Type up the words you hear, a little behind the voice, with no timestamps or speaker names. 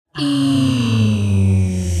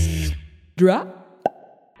Drop.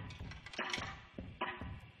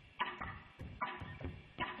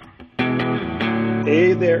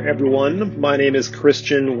 Hey there, everyone. My name is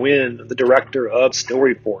Christian Wynn, the director of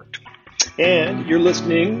Storyfort. And you're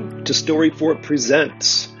listening to Storyfort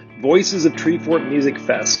Presents Voices of Treefort Music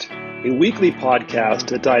Fest, a weekly podcast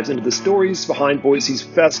that dives into the stories behind Boise's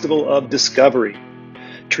Festival of Discovery.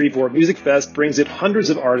 Treefort Music Fest brings in hundreds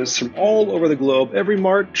of artists from all over the globe every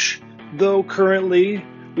March, though currently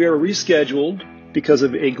we are rescheduled because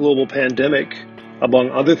of a global pandemic,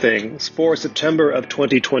 among other things, for September of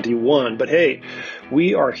 2021. But hey,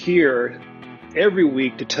 we are here every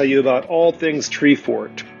week to tell you about all things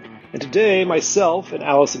Treefort. And today, myself and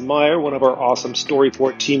Allison Meyer, one of our awesome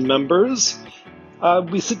Storyfort team members,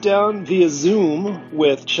 we sit down via Zoom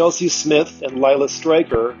with Chelsea Smith and Lila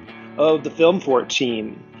Stryker of the Filmfort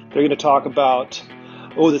team. They're going to talk about,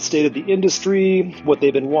 the state of the industry, what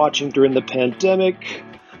they've been watching during the pandemic,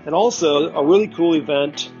 and also a really cool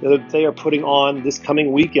event that they are putting on this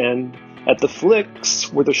coming weekend at the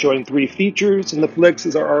Flicks, where they're showing 3 features. And the Flicks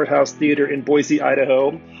is our art house theater in Boise,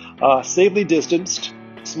 Idaho, safely distanced,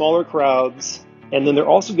 smaller crowds. And then they're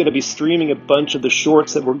also going to be streaming a bunch of the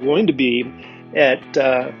shorts that were going to be at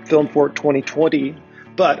Filmfort 2020.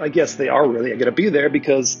 But I guess they are really going to be there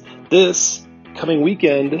because this coming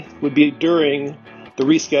weekend would be during the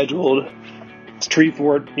rescheduled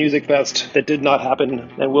Treefort Music Fest that did not happen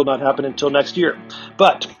and will not happen until next year.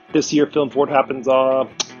 But this year, Filmfort happens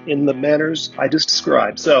in the manners I just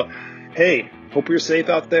described. So, hey, hope you're safe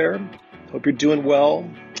out there. Hope you're doing well.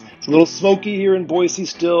 It's a little smoky here in Boise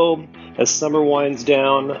still as summer winds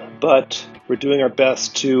down, but we're doing our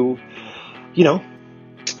best to,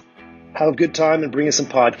 have a good time and bring you some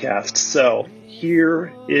podcasts. So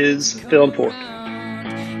here is Filmfort.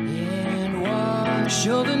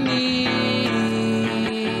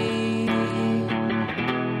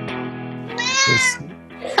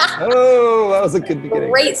 Oh, that was a good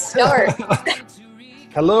beginning. Great start.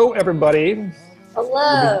 Hello, everybody. Hello.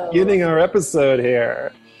 We're beginning our episode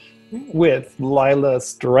here with Lila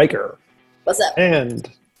Stryker. What's up? And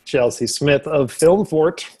Chelsea Smith of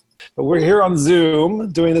Filmfort. But we're here on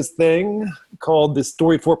Zoom doing this thing called the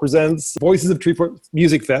Storyfort Presents Voices of Treefort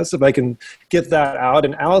Music Fest, if I can get that out.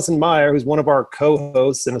 And Allison Meyer, who's one of our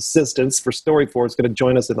co-hosts and assistants for Storyfort, is going to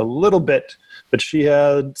join us in a little bit. But she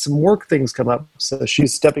had some work things come up, so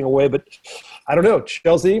she's stepping away. But I don't know,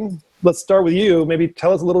 Chelsea, let's start with you. Maybe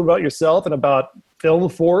tell us a little about yourself and about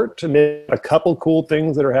Filmfort and maybe a couple cool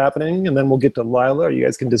things that are happening. And then we'll get to Lila. You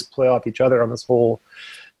guys can just play off each other on this whole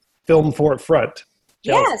Filmfort front.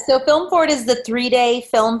 Yeah, so Filmfort is the 3-day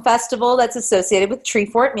film festival that's associated with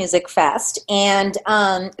Treefort Music Fest. And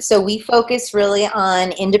so we focus really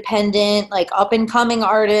on independent, up-and-coming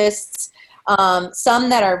artists, some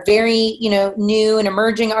that are very, new and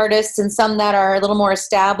emerging artists, and some that are a little more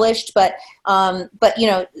established, but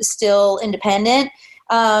still independent.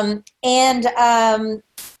 I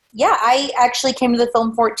actually came to the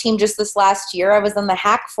Filmfort team just this last year. I was on the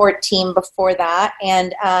Hackfort team before that,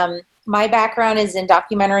 and my background is in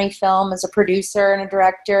documentary film as a producer and a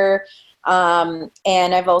director, and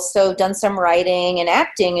I've also done some writing and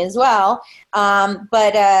acting as well.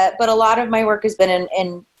 But a lot of my work has been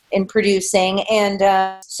in producing, and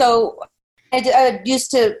so I used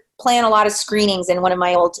to plan a lot of screenings in one of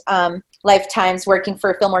my old lifetimes working for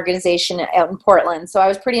a film organization out in Portland. So I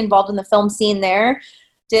was pretty involved in the film scene there.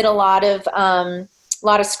 Did a lot of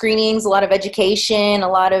screenings, a lot of education, a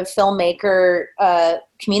lot of filmmaker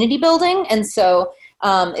community building. And so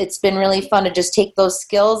it's been really fun to just take those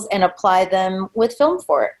skills and apply them with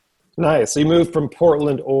Filmfort. Nice. So you moved from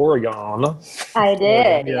Portland, Oregon. I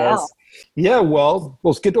did, yeah. Yeah, well,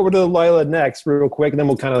 let's get over to Lila next real quick, and then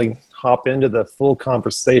we'll kind of hop into the full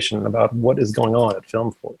conversation about what is going on at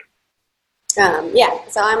Filmfort. So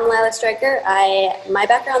I'm Lila Stryker. My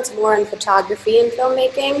background's more in photography and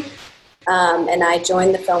filmmaking. And I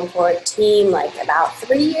joined the Filmfort team about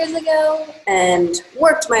 3 years ago and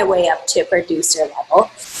worked my way up to producer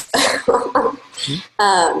level.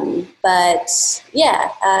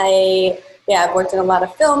 I've worked in a lot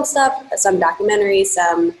of film stuff, some documentaries,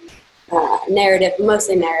 some narrative,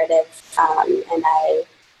 mostly narrative. And I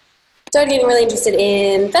started getting really interested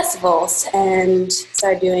in festivals and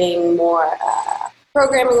started doing more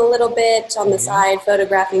programming a little bit on the side,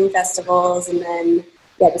 photographing festivals, and then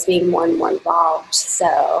just being more and more involved.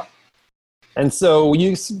 And so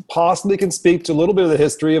you possibly can speak to a little bit of the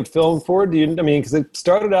history of Filmfort. Because it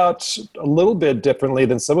started out a little bit differently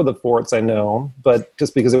than some of the forts I know, but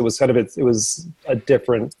just because it was it was a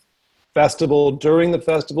different festival during the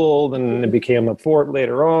festival, then it became a fort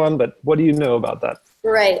later on. But what do you know about that?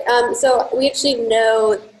 Right. So we actually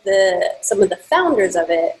know some of the founders of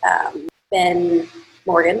it, Ben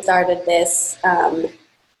Morgan, started this.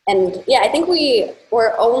 And yeah, I think we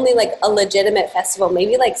were only like a legitimate festival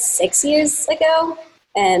maybe like 6 years ago.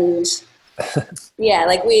 And yeah,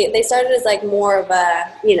 like they started as like more of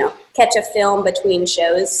a, catch a film between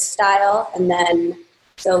shows style, and then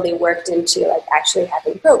slowly worked into like actually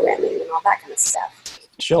having programming and all that kind of stuff.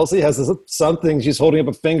 Chelsea has something, she's holding up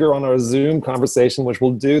a finger on our Zoom conversation, which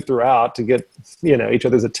we'll do throughout to get, each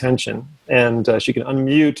other's attention. And she can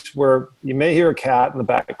unmute where you may hear a cat in the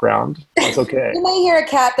background. That's okay. You may hear a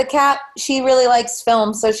cat. The cat, she really likes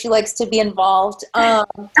film, so she likes to be involved. But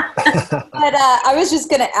I was just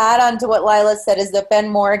going to add on to what Lila said, is that Ben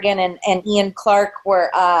Morgan and Ian Clark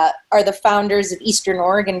are the founders of Eastern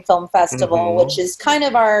Oregon Film Festival, which is kind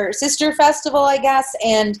of our sister festival, I guess.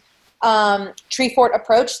 And Treefort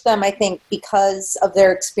approached them, I think, because of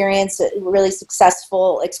their experience, a really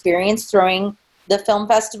successful experience throwing the film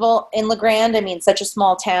festival in La Grande. I mean, such a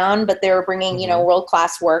small town, but they were bringing,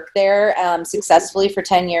 world-class work there successfully for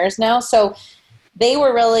 10 years now. So they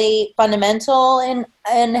were really fundamental in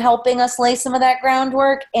helping us lay some of that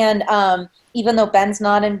groundwork. And even though Ben's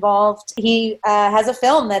not involved, he has a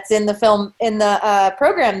film that's in the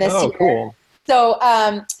program this year. Cool. So,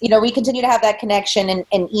 we continue to have that connection,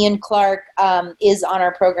 and Ian Clark is on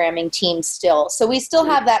our programming team still. So we still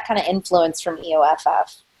have that kind of influence from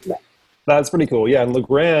EOFF. That's pretty cool. Yeah, and La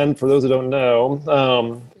Grande, for those who don't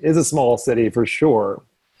know, is a small city for sure.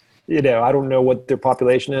 I don't know what their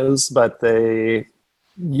population is, but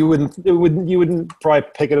you wouldn't probably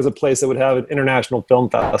pick it as a place that would have an international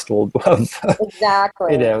film festival of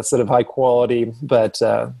exactly. Sort of high quality, but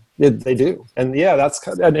they do. And yeah, that's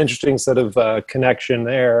kind of an interesting sort of connection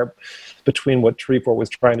there between what Treefort was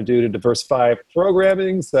trying to do to diversify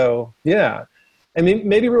programming. So yeah. I mean,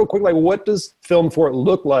 maybe real quick, like, what does Film Fort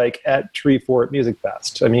look like at Treefort Music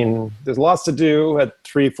Fest? I mean, there's lots to do at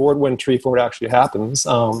Treefort when Treefort actually happens.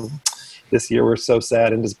 This year, we're so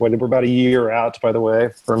sad and disappointed. We're about a year out, by the way,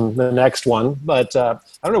 from the next one. But I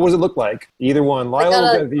don't know, what does it look like? Either one. Like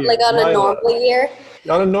on a normal year?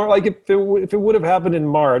 On a normal, like if it would have happened in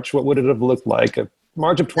March, what would it have looked like?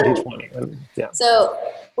 March of 2020. Yeah. So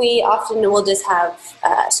we often will just have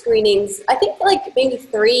screenings, I think like maybe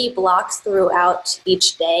 3 blocks throughout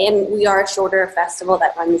each day. And we are a shorter festival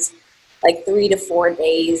that runs like 3 to 4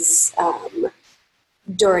 days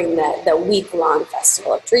during the week-long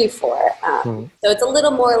festival of Treefort. So it's a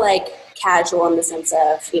little more like casual in the sense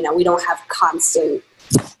of, we don't have constant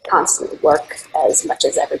work as much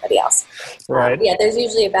as everybody else. Right. There's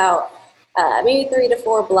usually about maybe 3 to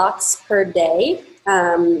 4 blocks per day.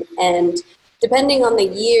 And depending on the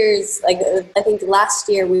years, like I think last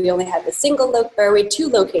year we only had we had 2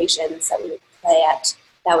 locations that we would play at.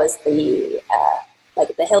 That was the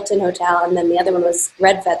Hilton Hotel, and then the other one was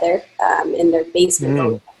Red Feather in their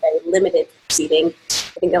basement. Very limited seating.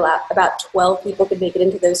 I think about 12 people could make it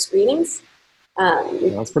into those screenings.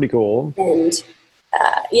 That's pretty cool. And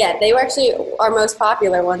they were actually our most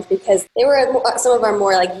popular ones because they were some of our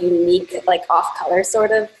more like unique, like off-color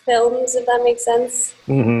sort of films, if that makes sense.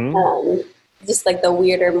 Just like the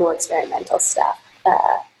weirder, more experimental stuff.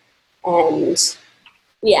 But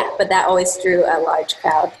that always drew a large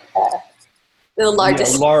crowd. The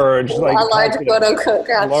largest, large, like a large quote unquote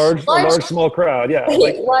crowd. Large, small crowd, yeah.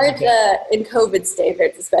 Large in COVID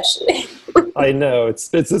standards, especially. I know it's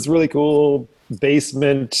this really cool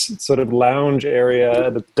basement sort of lounge area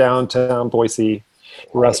at the downtown Boise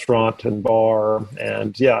restaurant and bar,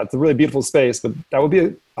 and yeah, it's a really beautiful space. But that would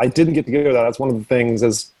be I didn't get to go to that. That's one of the things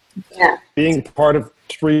as being part of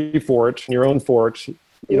Treefort, your own fort.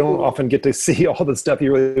 You don't often get to see all the stuff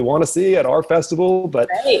you really want to see at our festival, but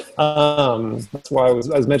that's why I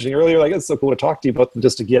was mentioning earlier, like, it's so cool to talk to you, but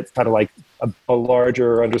just to get kind of like a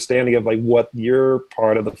larger understanding of like what your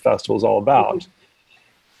part of the festival is all about.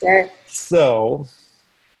 Sure. So.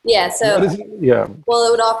 Yeah. Well,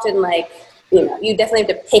 it would often you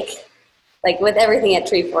definitely have to pick, like with everything at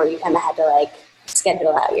Treefort, you kind of had to like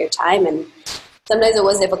schedule out your time, and sometimes it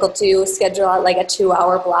was difficult to schedule out like a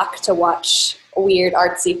 2-hour block to watch weird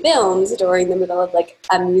artsy films during the middle of like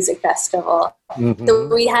a music festival. So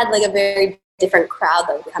we had like a very different crowd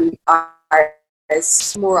that would come to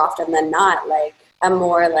ours more often than not. Like a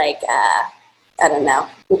more like I don't know,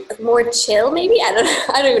 more chill maybe. I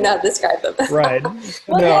don't even know how to describe them. Right.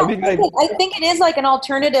 I think it is like an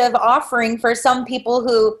alternative offering for some people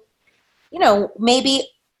who, maybe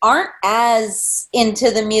aren't as into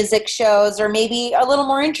the music shows, or maybe a little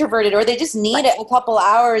more introverted, or they just need a couple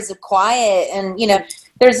hours of quiet. And,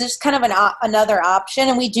 there's just kind of another option.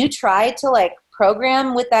 And we do try to like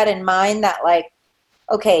program with that in mind, that like,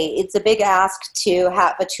 okay, it's a big ask to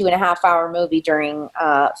have a 2.5-hour movie during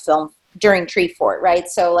Tree Fort, right?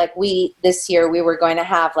 So like this year we were going to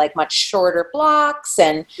have like much shorter blocks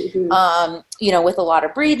and, with a lot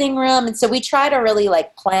of breathing room. And so we try to really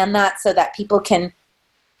like plan that so that people can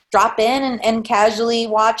drop in and casually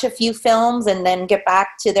watch a few films and then get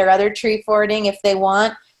back to their other tree forting if they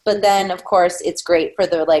want. But then of course it's great for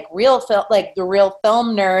the like real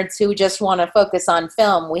film nerds who just want to focus on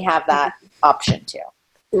film. We have that option too.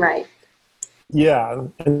 Right. Yeah.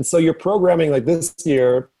 And so your programming like this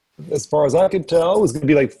year, as far as I could tell, was going to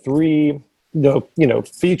be like 3,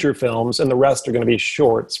 feature films, and the rest are going to be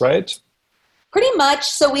shorts, right? Pretty much.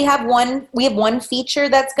 So we have one feature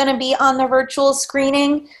that's going to be on the virtual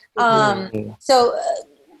screening. So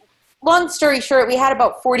long story short, we had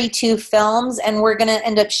about 42 films, and we're going to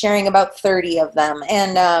end up sharing about 30 of them.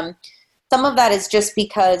 And some of that is just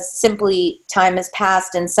because simply time has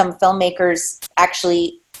passed, and some filmmakers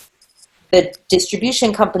actually, the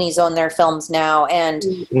distribution companies own their films now, and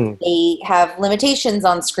they have limitations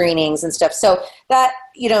on screenings and stuff. So that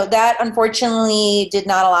unfortunately did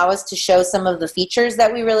not allow us to show some of the features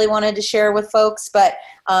that we really wanted to share with folks. But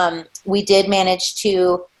we did manage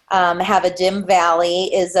to have a Dim Valley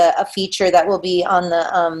is a feature that will be on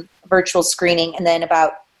the virtual screening, and then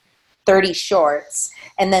about 30 shorts.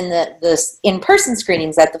 And then the in-person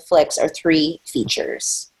screenings at the Flicks are 3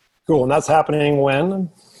 features. Cool. And that's happening when?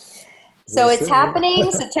 So it's happening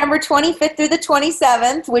September 25th through the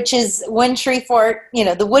 27th, which is when Tree Fort,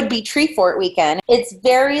 the would-be Tree Fort weekend. It's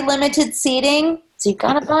very limited seating, so you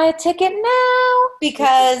got to buy a ticket now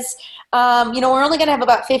because, we're only going to have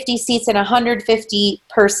about 50 seats in a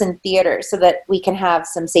 150-person theater so that we can have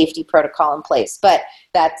some safety protocol in place. But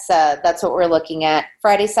that's what we're looking at.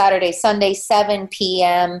 Friday, Saturday, Sunday, 7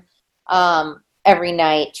 p.m., every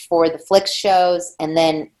night for the Flicks shows, and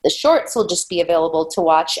then the shorts will just be available to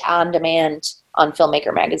watch on demand on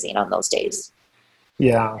Filmmaker Magazine on those days.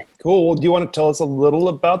 Yeah, cool. Well, do you want to tell us a little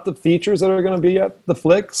about the features that are going to be at the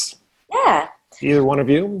Flicks? Yeah. Either one of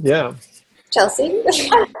you? Yeah. Chelsea?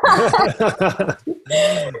 Just a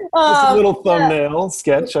little thumbnail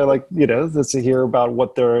sketch. I like, just to hear about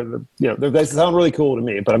what they sound really cool to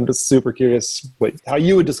me, but I'm just super curious how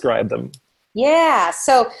you would describe them. Yeah,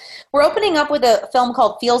 so we're opening up with a film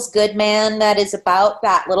called Feels Good Man that is about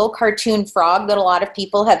that little cartoon frog that a lot of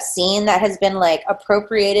people have seen that has been like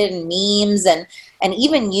appropriated in memes and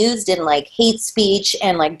even used in like hate speech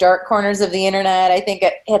and like dark corners of the internet. I think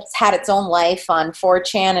it's had its own life on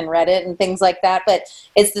 4chan and Reddit and things like that, but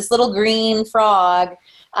it's this little green frog,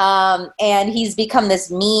 and he's become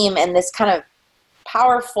this meme and this kind of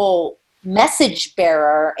powerful message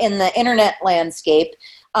bearer in the internet landscape.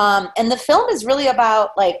 And the film is really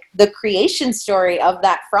about like the creation story of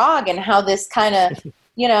that frog and how this kind of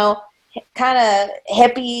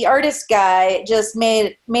hippie artist guy just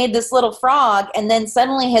made this little frog, and then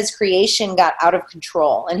suddenly his creation got out of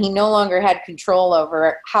control and he no longer had control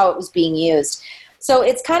over how it was being used. So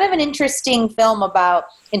it's kind of an interesting film about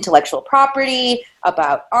intellectual property,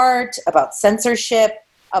 about art, about censorship,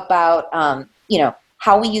 about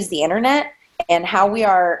how we use the internet and how we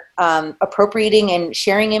are appropriating and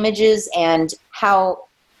sharing images, and how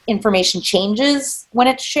information changes when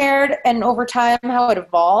it's shared, and over time how it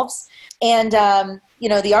evolves. And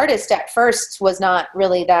the artist at first was not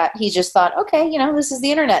really that. He just thought, okay, this is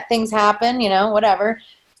the internet, things happen, whatever.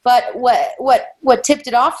 But what tipped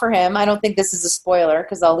it off for him, I don't think this is a spoiler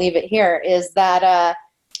because I'll leave it here, is that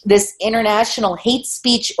this international hate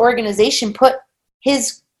speech organization put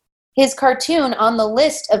his cartoon on the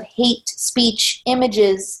list of hate speech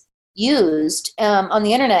images used on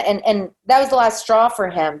the internet. And that was the last straw for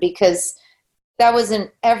him because that wasn't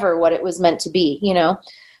ever what it was meant to be,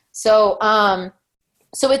 So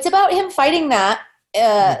it's about him fighting that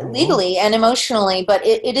legally and emotionally, but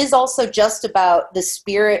it is also just about the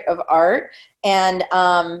spirit of art and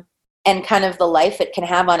kind of the life it can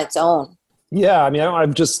have on its own. Yeah, I mean,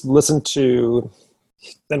 I've just listened to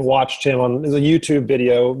and watched him on a YouTube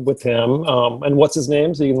video with him. And what's his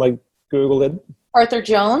name? So you can Google it. Arthur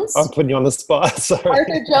Jones. I'm putting you on the spot. Sorry.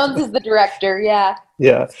 Arthur Jones is the director. Yeah.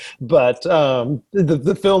 Yeah. But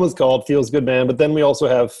the film is called Feels Good Man. But then we also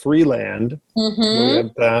have Freeland. We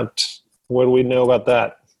have that. What do we know about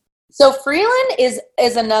that? So Freeland is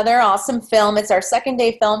another awesome film. It's our second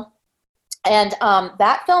day film. And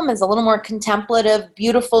that film is a little more contemplative,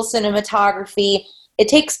 beautiful cinematography. It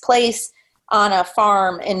takes place on a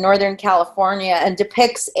farm in Northern California and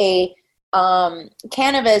depicts a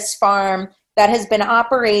cannabis farm that has been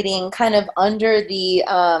operating kind of under the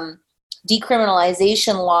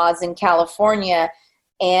decriminalization laws in California,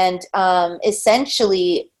 and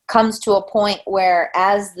essentially comes to a point where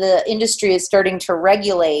as the industry is starting to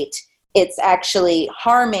regulate, it's actually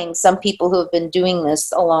harming some people who have been doing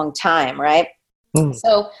this a long time, right?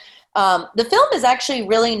 So the film is actually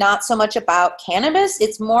really not so much about cannabis.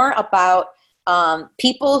 It's more about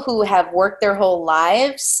people who have worked their whole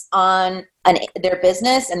lives on their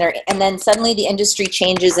business, and then suddenly the industry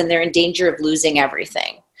changes and they're in danger of losing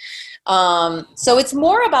everything. So it's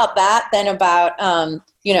more about that than about,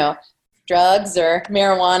 drugs or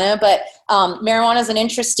marijuana, but marijuana is an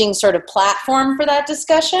interesting sort of platform for that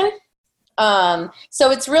discussion.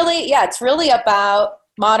 So it's really about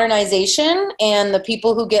modernization and the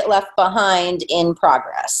people who get left behind in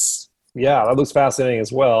progress. Yeah, that looks fascinating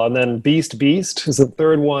as well. And then Beast is the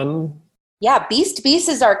third one. Yeah, Beast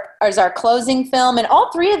is our closing film, and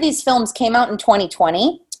all three of these films came out in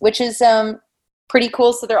 2020, which is pretty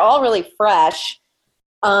cool. So they're all really fresh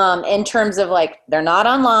in terms of like they're not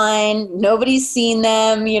online, nobody's seen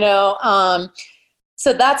them,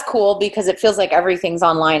 so that's cool because it feels like everything's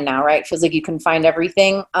online now, right? It feels like you can find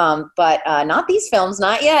everything, but not these films,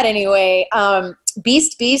 not yet anyway.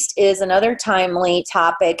 Beast is another timely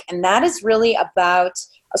topic, and that is really about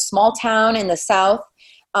a small town in the South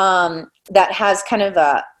that has kind of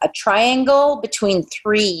a triangle between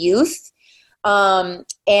three youth.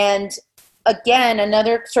 And again,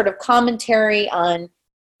 another sort of commentary on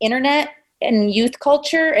internet and youth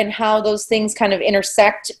culture and how those things kind of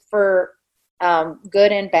intersect for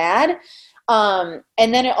good and bad. And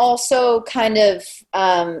then it also kind of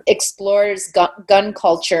explores gun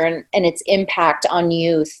culture and its impact on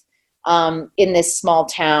youth in this small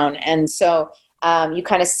town. And so you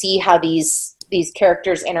kind of see how these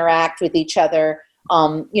characters interact with each other,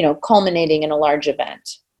 culminating in a large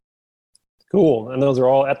event. Cool. And those are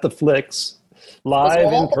all at the Flicks,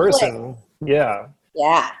 live in person. Yeah.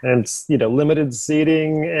 Yeah. And it's, limited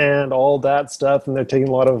seating and all that stuff. And they're taking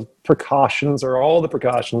a lot of precautions, or all the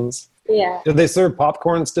precautions. Yeah. Do they serve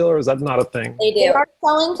popcorn still, or is that not a thing? They do. They are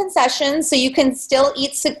selling concessions, so you can still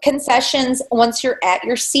eat some concessions once you're at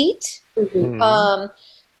your seat. Mm-hmm.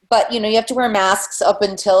 But, you have to wear masks up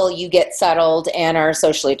until you get settled and are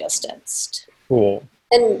socially distanced. Cool.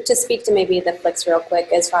 And to speak to maybe the Flicks real quick,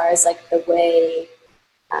 as far as like the way,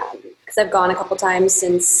 because I've gone a couple times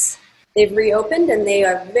since they've reopened, and they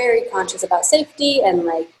are very conscious about safety, and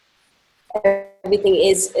like everything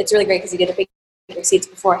it's really great because you get to pick your seats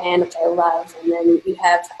beforehand, which I love, and then you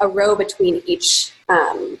have a row between each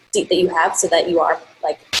seat that you have, so that you are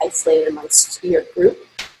like isolated amongst your group.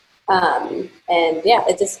 And yeah,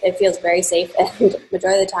 it feels very safe, and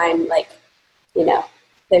majority of the time,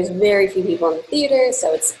 there's very few people in the theater,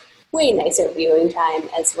 so it's way nicer viewing time,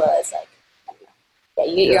 as well as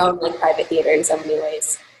you get your own like private theater in so many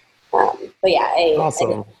ways. But yeah,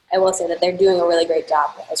 awesome. I will say that they're doing a really great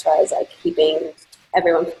job as far as like keeping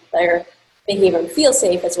everyone, they're making everyone feel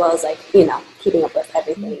safe, as well as keeping up with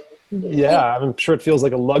everything. Yeah, I'm sure it feels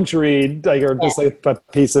like a luxury, or just like a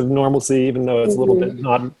piece of normalcy, even though it's a little bit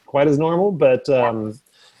not quite as normal. But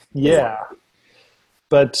yeah.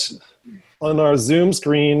 But on our Zoom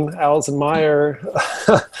screen, Allison Meyer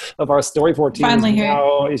of our Story 14 finally here.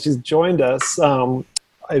 Now she's joined us.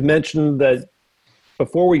 I mentioned that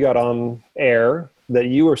before we got on air that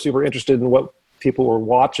you were super interested in what people were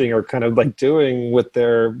watching or kind of like doing with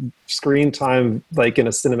their screen time, like in a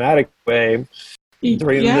cinematic way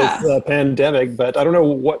during this pandemic. But I don't know,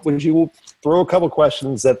 what would you throw a couple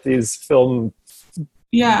questions at these film?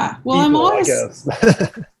 Yeah, well, people,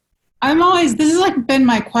 I'm always, this has like been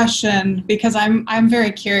my question, because I'm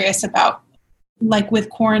very curious about like with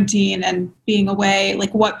quarantine and being away,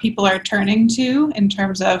 like what people are turning to in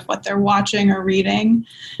terms of what they're watching or reading.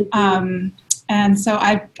 And so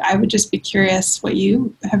I would just be curious what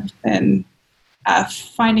you have been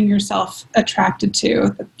finding yourself attracted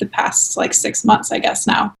to the past like 6 months, I guess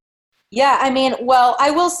now. Yeah, I mean, well, I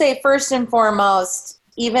will say first and foremost,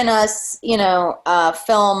 even us,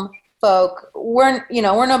 film folk, we're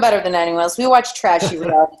no better than anyone else. We watch trashy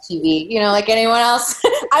reality TV, like anyone else.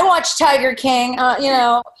 I watch Tiger King,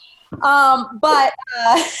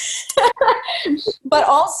 but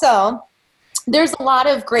also there's a lot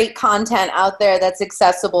of great content out there that's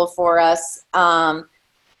accessible for us. I've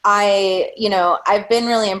been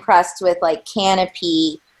really impressed with like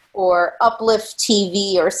Canopy or Uplift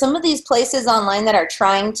TV or some of these places online that are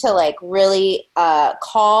trying to like really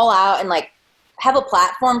call out and like have a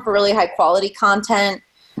platform for really high quality content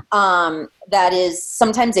that is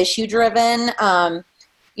sometimes issue driven.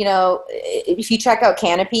 If you check out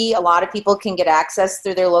Canopy, a lot of people can get access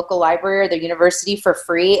through their local library or their university for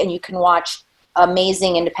free, and you can watch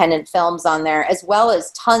amazing independent films on there, as well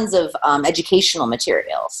as tons of educational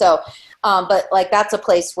material. So But like that's a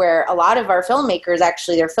place where a lot of our filmmakers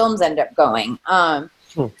actually their films end up going.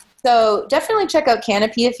 So definitely check out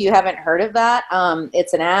Canopy if you haven't heard of that.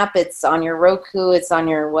 It's an app. It's on your Roku. It's on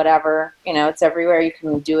your whatever. It's everywhere. You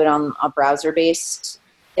can do it on a browser-based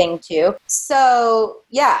thing too. So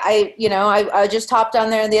yeah, I just hopped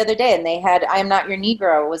on there the other day, and they had "I Am Not Your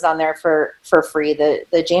Negro" was on there for free.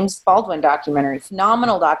 The James Baldwin documentary,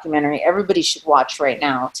 phenomenal documentary. Everybody should watch right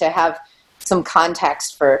now to have some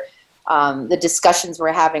context for the discussions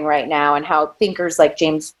we're having right now and how thinkers like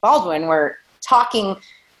James Baldwin were talking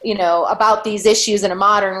about these issues in a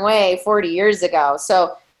modern way 40 years ago.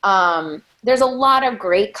 So there's a lot of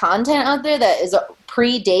great content out there that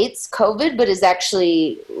predates COVID, but is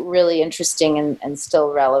actually really interesting and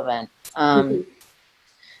still relevant.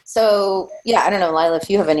 So yeah, I don't know, Lila, if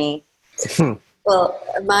you have any. Well,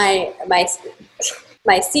 my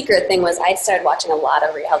secret thing was I started watching a lot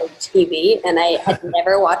of reality TV, and I had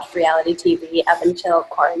never watched reality TV up until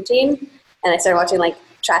quarantine. And I started watching like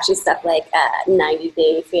trashy stuff like 90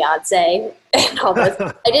 Day Fiancé and all this.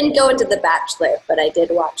 I didn't go into The Bachelor, but I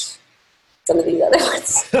did watch some of these other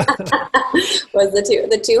ones. Was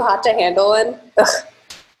the too hot to handle one? Ugh,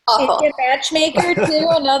 awful. Is it Matchmaker too?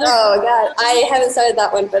 Another. Oh god, I haven't started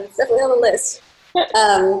that one, but it's definitely on the list.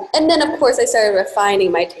 And then of course I started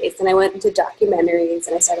refining my taste, and I went into documentaries,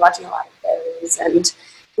 and I started watching a lot of those. And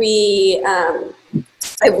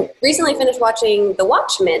I recently finished watching The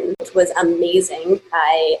Watchmen, which was amazing.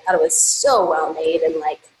 I thought it was so well made and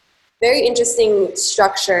like very interesting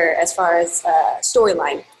structure as far as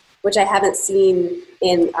storyline, which I haven't seen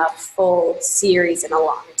in a full series in a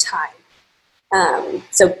long time.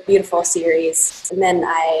 So beautiful series. And then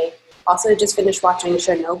I also just finished watching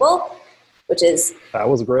Chernobyl, which is that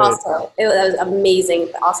was great. Also, that was amazing,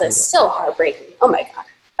 but also so heartbreaking. Oh my god.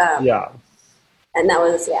 Yeah. And that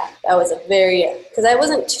was a very, because I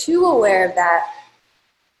wasn't too aware of that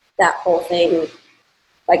whole thing.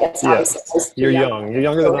 I guess obviously you're young. You're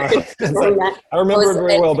younger than I. I remember it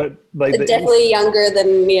very well, but like definitely younger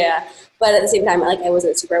than But at the same time, like I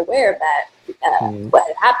wasn't super aware of that what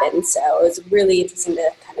had happened. So it was really interesting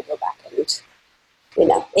to kind of go back and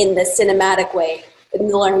in the cinematic way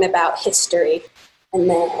and learn about history. And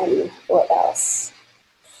then what else?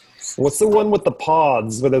 What's the one with the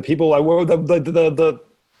pods where the people? I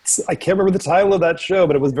can't remember the title of that show,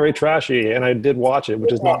 but it was very trashy, and I did watch it,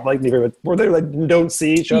 which is not like me very much. Where they like don't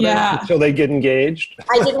see each other until they get engaged.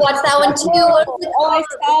 I did watch that one too. I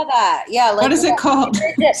saw that. Yeah. What is it called?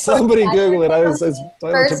 Somebody Google it. I was took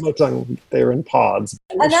my tongue. They were in pods.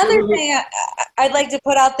 Another thing I'd like to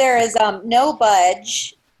put out there is No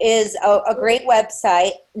Budge is a great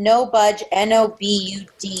website. No Budge,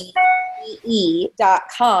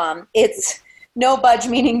 NOBUDGE.com. It's no budge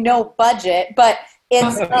meaning no budget, but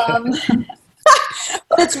it's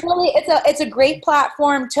but it's a great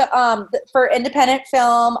platform to for independent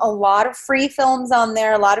film. A lot of free films on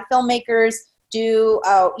there. A lot of filmmakers do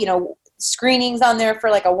screenings on there for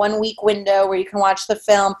like a 1 week window where you can watch the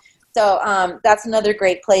film. So that's another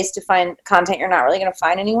great place to find content you're not really going to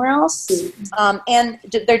find anywhere else. And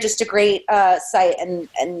they're just a great site and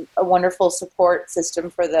a wonderful support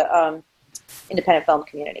system for the independent film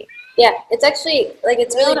community. Yeah, it's actually like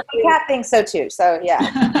it's really. Kat thinks so too. So yeah,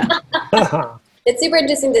 it's super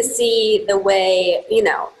interesting to see the way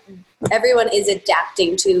everyone is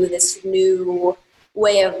adapting to this new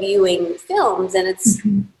way of viewing films, and it's.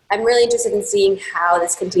 I'm really interested in seeing how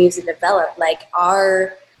this continues to develop. Like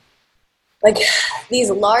these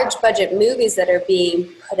large budget movies that are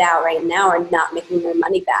being put out right now are not making their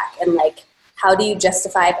money back, and like how do you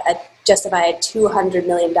justify a $200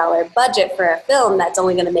 million budget for a film that's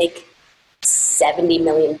only going to make 70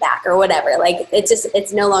 million back or whatever? Like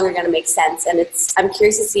it's no longer going to make sense, and I'm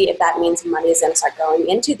curious to see if that means money is going to start going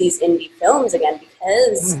into these indie films again,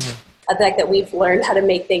 because of the fact that we've learned how to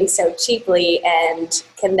make things so cheaply and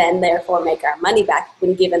can then therefore make our money back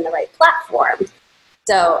when given the right platform.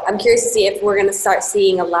 So I'm curious to see if we're going to start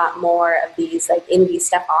seeing a lot more of these like indie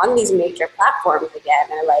stuff on these major platforms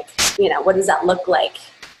again, or like, what does that look like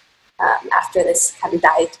after this kind of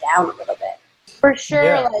dies down a little bit? For sure.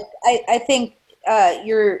 Yeah. Like I think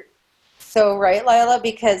you're so right, Lila,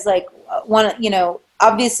 because like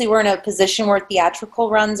obviously we're in a position where theatrical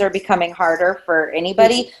runs are becoming harder for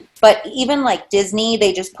anybody, but even like Disney,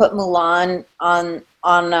 they just put Mulan on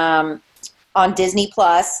Disney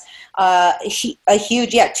Plus. A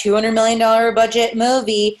huge, $200 million budget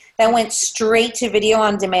movie that went straight to video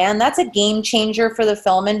on demand. That's a game changer for the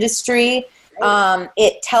film industry.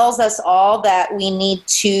 It tells us all that we need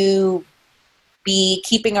to be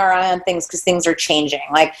keeping our eye on things because things are changing.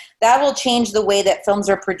 Like that will change the way that films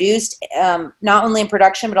are produced, not only in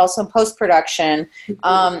production but also in post-production.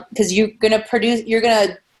 Because you're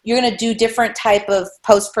gonna do different type of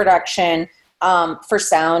post-production for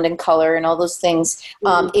sound and color and all those things.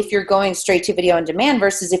 If you're going straight to video on demand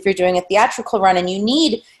versus if you're doing a theatrical run and you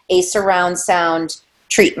need a surround sound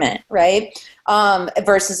treatment, right?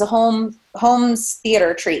 Versus a home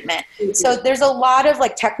theater treatment. So there's a lot of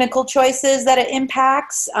like technical choices that it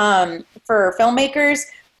impacts for filmmakers,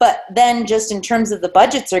 but then just in terms of the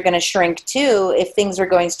budgets are going to shrink too if things are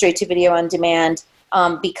going straight to video on demand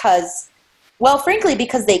because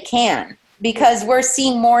they can. Because we're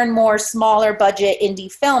seeing more and more smaller budget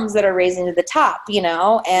indie films that are raising to the top,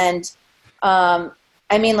 and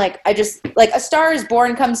I mean, like A Star Is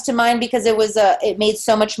Born comes to mind because it made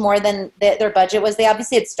so much more than their budget was. They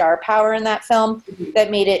obviously had star power in that film that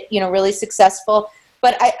made it, really successful.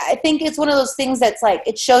 But I think it's one of those things that's like,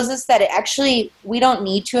 it shows us that we don't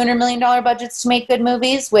need $200 million budgets to make good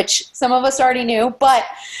movies, which some of us already knew. But,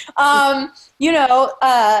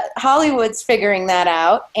 Hollywood's figuring that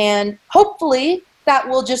out. And hopefully that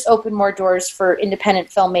will just open more doors for independent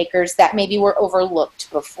filmmakers that maybe were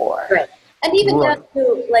overlooked before. Right. And even down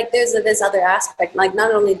to, like, there's this other aspect, like,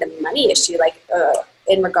 not only the money issue, like,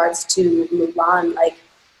 in regards to Mulan, like,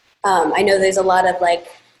 I know there's a lot of, like,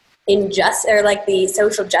 injustice, or, like, the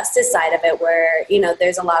social justice side of it where,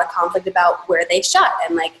 there's a lot of conflict about where they shot.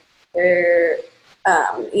 And, like, they're,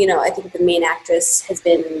 I think the main actress has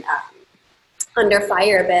been under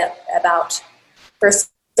fire a bit about first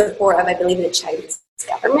support of, I believe, the Chinese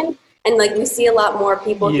government. And, like, we see a lot more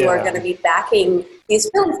people who are going to be backing these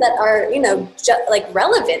films that are,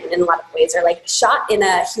 relevant in a lot of ways, or, like, shot in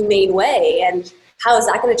a humane way. And how is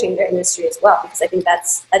that going to change our industry as well? Because I think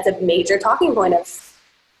that's a major talking point of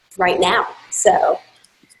right now. So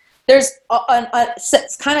there's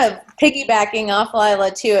it's kind of piggybacking off Lila,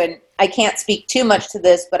 too, and I can't speak too much to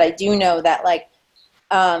this, but I do know that, like,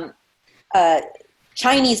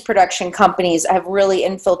 Chinese production companies have really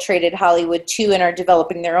infiltrated Hollywood too and are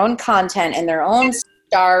developing their own content and their own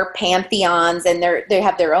star pantheons, and they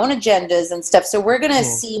have their own agendas and stuff. So we're going to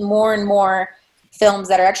see more and more films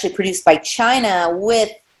that are actually produced by China with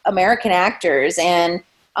American actors. And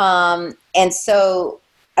so,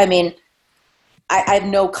 I mean, I have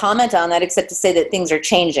no comment on that except to say that things are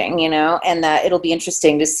changing, and that it'll be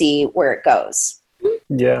interesting to see where it goes.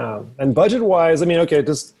 Yeah. And budget-wise, I mean, okay,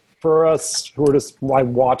 just for us who are I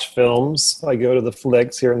watch films. I go to the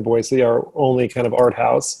Flicks here in Boise, our only kind of art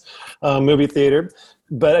house movie theater.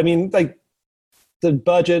 But I mean, like the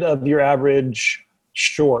budget of your average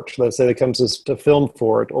short, let's say, that comes to Film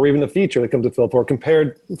Fort, or even a feature that comes to Film Fort,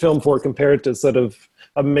 compared to sort of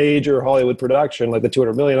a major Hollywood production like the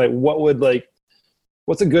 $200 million. Like,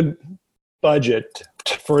 what's a good budget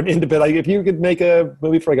for an independent? Like, if you could make a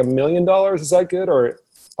movie for like $1 million, is that good? Or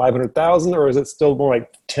 500,000, or is it still more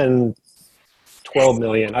like 10, 12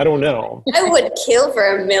 million? I don't know. I would kill for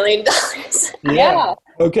 $1 million. Yeah.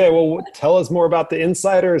 Okay, well, tell us more about the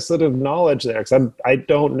insider sort of knowledge there, because I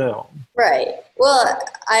don't know. Right. Well,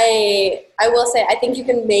 I will say, I think you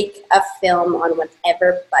can make a film on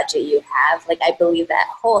whatever budget you have. Like, I believe that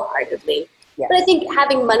wholeheartedly. Yes. But I think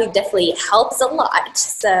having money definitely helps a lot.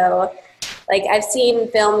 So, like, I've seen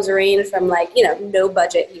films range from, like, no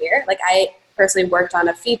budget here. Like, I personally worked on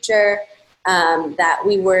a feature that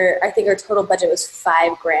I think our total budget was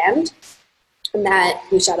 $5,000, and that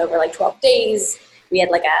we shot over like 12 days. We had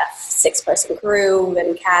like a 6-person crew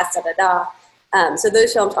and cast, so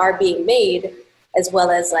those films are being made, as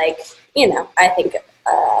well as, like, I think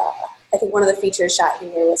one of the features shot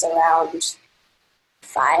here was around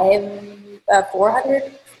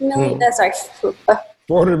 400 million. Sorry.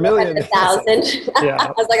 400 million. 400,000. Yeah.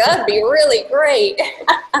 I was like, that'd be really great.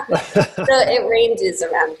 So it ranges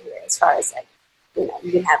around here as far as, like,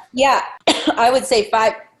 you can have. Yeah, I would say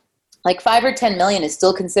 5 or 10 million is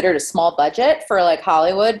still considered a small budget for, like,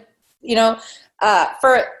 Hollywood.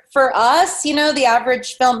 For us, the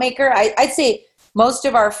average filmmaker, I'd say most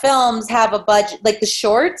of our films have a budget. Like the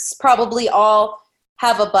shorts, probably all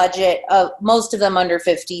have a budget of, most of them under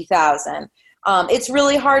 50,000. It's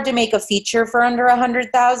really hard to make a feature for under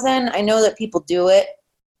 100,000. I know that people do it.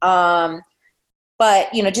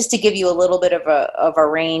 But, just to give you a little bit of a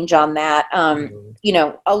range on that,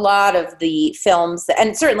 a lot of the films,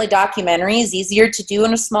 and certainly documentary, is easier to do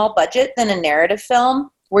in a small budget than a narrative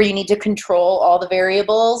film, where you need to control all the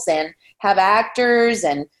variables and have actors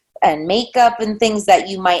and makeup and things that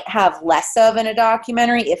you might have less of in a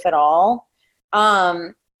documentary, if at all.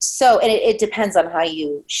 So it depends on how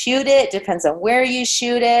you shoot it, depends on where you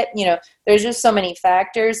shoot it. There's just so many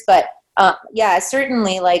factors. But Yeah,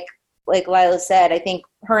 certainly, like Lila said, I think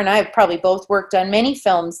her and I have probably both worked on many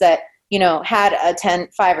films that, had a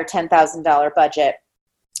 $5,000 or $10,000 budget.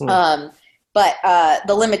 But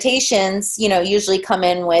the limitations, usually come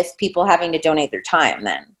in with people having to donate their time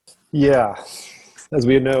then. Yeah. As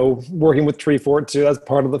we know, working with Treefort too, that's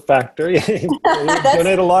part of the factor. You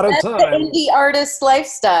donate a lot of time. The indie artist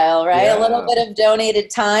lifestyle, right? Yeah. A little bit of donated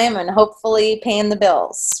time and hopefully paying the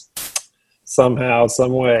bills. Somehow,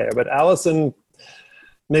 some way. But Allison,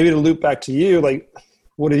 maybe to loop back to you, like,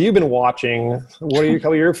 what have you been watching? What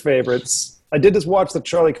are your favorites? I did just watch the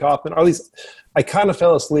Charlie Kaufman, or at least I kind of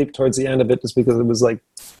fell asleep towards the end of it just because it was like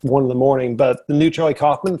 1 a.m. But the new Charlie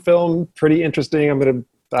Kaufman film, pretty interesting. I'm going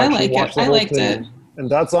to actually watch the whole liked thing. it. And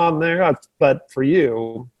that's on there. But for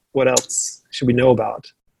you, what else should we know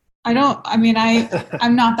about? I'm not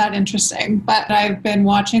that interesting, but I've been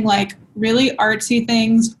watching like really artsy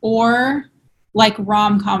things or like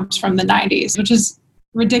rom-coms from the 90s, which is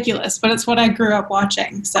ridiculous, but it's what I grew up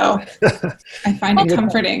watching. So I find it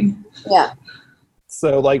comforting. Yeah.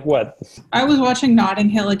 So like what? I was watching Notting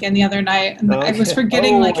Hill again the other night, and I was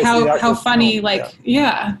forgetting how funny,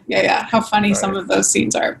 how funny some of those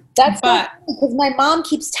scenes are. That's because my mom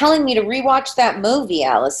keeps telling me to rewatch that movie,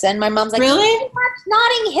 Allison. My mom's like, really? Watch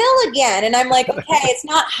Notting Hill again. And I'm like, okay, it's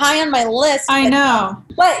not high on my list. I know.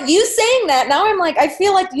 But you saying that, now I'm like, I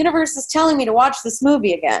feel like the universe is telling me to watch this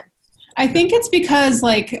movie again. I think it's because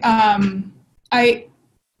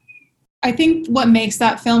I think what makes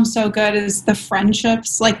that film so good is the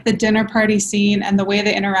friendships, like the dinner party scene and the way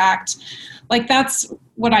they interact. Like that's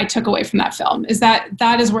what I took away from that film, is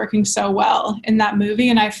that is working so well in that movie.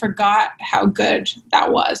 And I forgot how good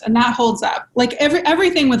that was. And that holds up. Like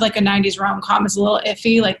everything with like a 90s rom-com is a little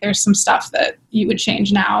iffy. Like there's some stuff that you would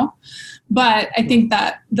change now. But I think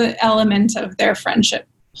that the element of their friendship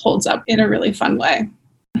holds up in a really fun way.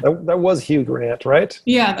 That was Hugh Grant, right?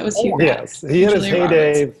 Yeah, that was Hugh Grant. Yes, he had his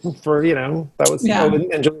heyday for, that was,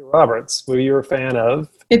 and Julia Roberts, who you were a fan of.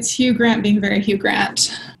 It's Hugh Grant being very Hugh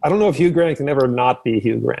Grant. I don't know if Hugh Grant can ever not be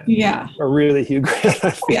Hugh Grant. Yeah. Or really Hugh Grant, I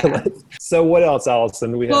feel like. So what else,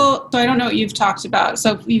 Allison? So I don't know what you've talked about,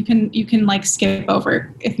 so you can like skip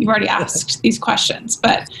over if you've already asked these questions.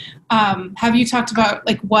 But have you talked about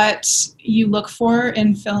like what you look for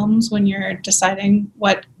in films when you're deciding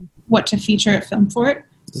what to feature at Film Fort?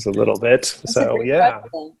 Just a little bit. That's so yeah.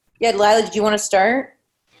 Question. Yeah, Lila, did you want to start?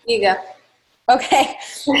 You go. Okay.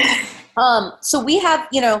 So we have,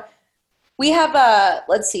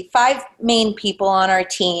 let's see, 5 main people on our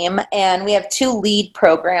team, and we have 2 lead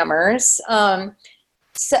programmers. And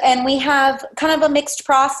we have kind of a mixed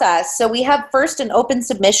process. So we have first an open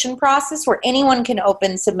submission process where anyone can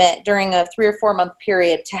open submit during a 3 or 4 month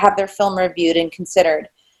period to have their film reviewed and considered.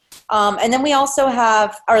 And then we also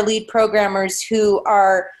have our lead programmers who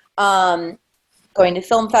are going to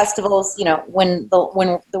film festivals. When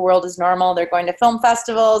the world is normal, they're going to film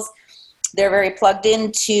festivals. They're very plugged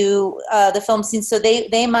into the film scene, so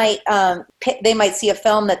they might see a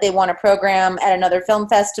film that they want to program at another film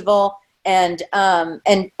festival and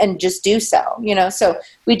just do so. So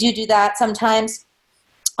we do that sometimes,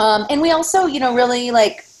 and we also really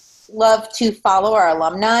like love to follow our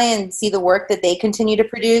alumni and see the work that they continue to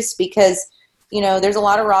produce, because there's a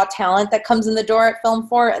lot of raw talent that comes in the door at Film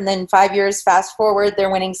Fort, and then 5 years fast forward, they're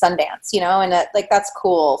winning Sundance, and that's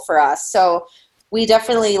cool for us. So we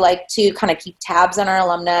definitely like to kind of keep tabs on our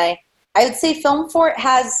alumni. I would say Film Fort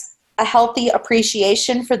has a healthy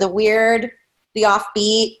appreciation for the weird, the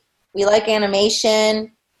offbeat. We like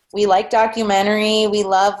animation. We like documentary. We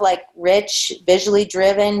love like rich, visually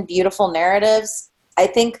driven, beautiful narratives. I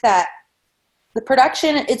think that the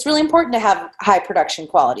production, it's really important to have high production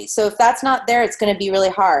quality. So if that's not there, it's going to be really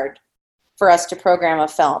hard for us to program a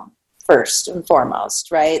film first and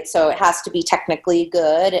foremost, right? So it has to be technically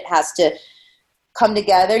good. It has to come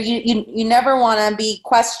together. You never want to be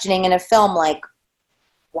questioning in a film like,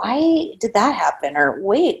 why did that happen? Or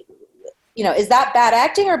wait, is that bad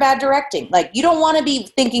acting or bad directing? Like, you don't want to be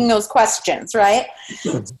thinking those questions, right?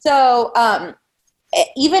 So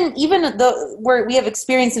even though we have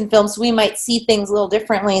experience in films, we might see things a little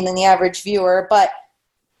differently than the average viewer. But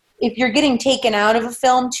if you're getting taken out of a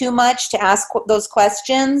film too much to ask those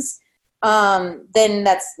questions, then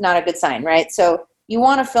that's not a good sign, right? So you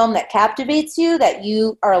want a film that captivates you, that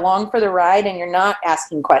you are along for the ride and you're not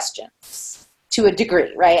asking questions to a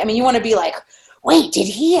degree, right? I mean, you want to be like, wait, did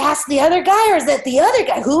he ask the other guy or is that the other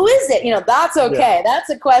guy? Who is it? That's okay. Yeah. That's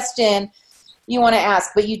a question you want to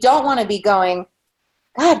ask, but you don't want to be going,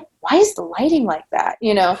 God, why is the lighting like that?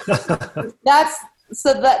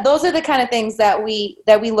 So those are the kind of things that we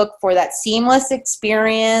look for, that seamless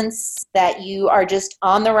experience, that you are just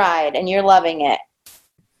on the ride and you're loving it.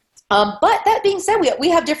 But that being said, we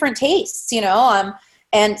have different tastes,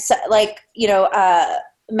 and so,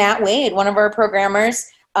 Matt Wade, one of our programmers,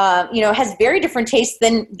 has very different tastes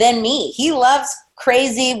than me. He loves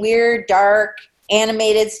crazy, weird, dark,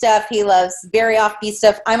 animated stuff. He loves very offbeat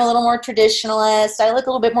stuff. I'm a little more traditionalist. I like a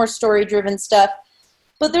little bit more story-driven stuff.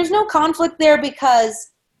 But there's no conflict there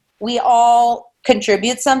because we all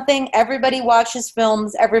contribute something. Everybody watches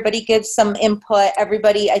films. Everybody gives some input.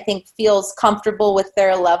 Everybody, I think, feels comfortable with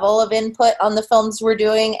their level of input on the films we're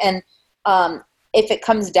doing. And if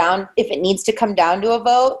it needs to come down to a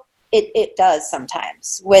vote, it does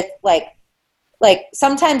sometimes. With like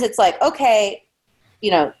sometimes it's like, okay,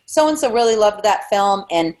 so-and-so really loved that film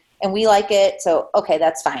and we like it. So, okay,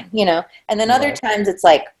 that's fine, And then other times it's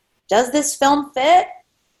like, does this film fit?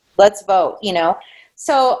 Let's vote,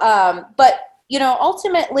 So, but,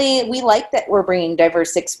 ultimately we like that we're bringing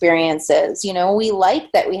diverse experiences. We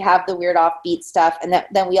like that we have the weird offbeat stuff, and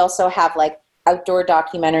then we also have like outdoor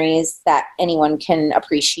documentaries that anyone can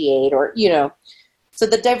appreciate, or, so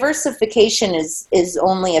the diversification is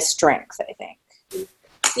only a strength, I think.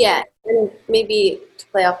 Yeah. And maybe to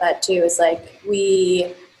play off that too is like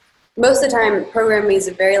most of the time, programming is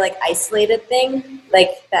a very isolated thing,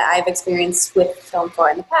 that I've experienced with Film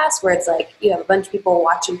 4 in the past, where it's like you have a bunch of people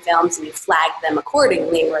watching films and you flag them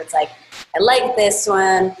accordingly, where it's like, I like this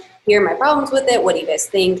one, here are my problems with it, what do you guys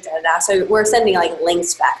think, da-da-da. So we're sending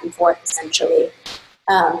links back and forth essentially.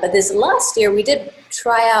 But this last year, we did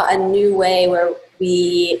try out a new way where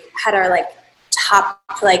we had our top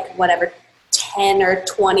 10 or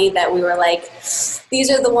 20 that we were these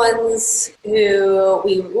are the ones who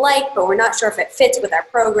we like, but we're not sure if it fits with our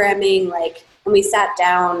programming. And we sat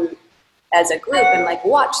down as a group and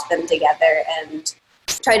watched them together and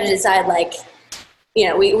tried to decide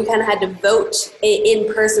we kind of had to vote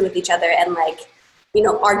in person with each other and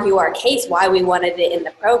argue our case why we wanted it in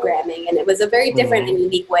the programming. And it was a very different and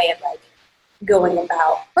unique way of going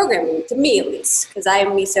about programming, to me at least, because I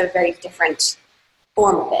am used to a very different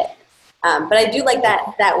form of it. But I do like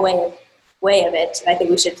that way of it. I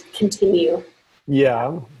think we should continue.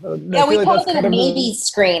 Yeah. Yeah, we call it a maybe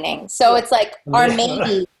screening. So it's our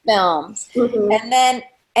maybe films. Mm-hmm.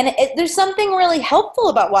 And there's something really helpful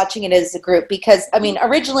about watching it as a group because,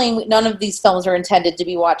 originally none of these films are intended to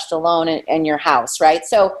be watched alone in your house, right?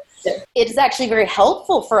 So it's actually very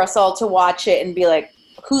helpful for us all to watch it and be like,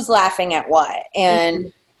 who's laughing at what?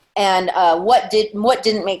 And what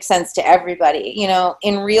didn't make sense to everybody,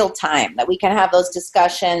 in real time, that we can have those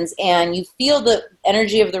discussions and you feel the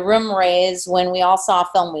energy of the room raise when we all saw a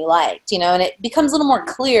film we liked, and it becomes a little more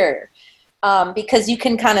clear because you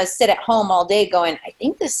can kind of sit at home all day going, I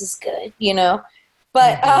think this is good,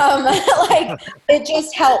 but it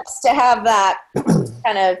just helps to have that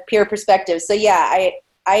kind of peer perspective. So yeah,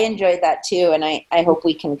 I enjoyed that too. And I hope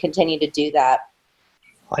we can continue to do that.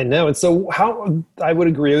 I know. And so I would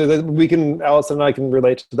agree that Allison and I can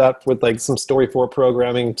relate to that with some Story 4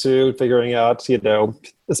 programming too, figuring out,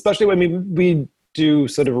 especially when we do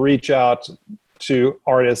sort of reach out to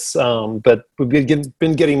artists, but we've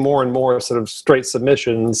been getting more and more sort of straight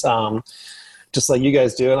submissions, just like you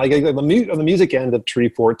guys do. And on the music end of Tree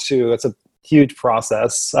 4 too, that's a huge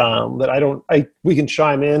process that we can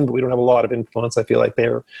chime in, but we don't have a lot of influence. I feel like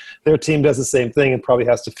their team does the same thing and probably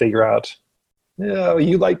has to figure out, yeah,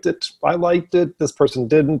 you liked it, I liked it, this person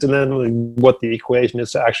didn't, and then what the equation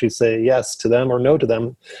is to actually say yes to them or no to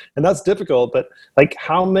them. And that's difficult, but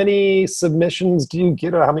how many submissions do you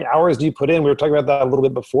get or how many hours do you put in? We were talking about that a little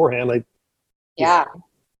bit beforehand. Yeah.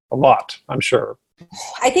 A lot, I'm sure.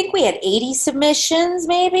 I think we had 80 submissions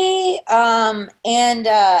maybe, and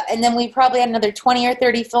then we probably had another 20 or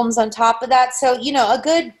 30 films on top of that. So, a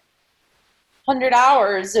good 100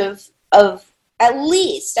 hours of at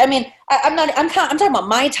least. I'm talking about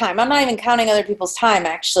my time. I'm not even counting other people's time,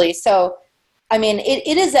 actually. So,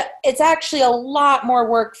 it's actually a lot more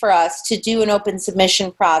work for us to do an open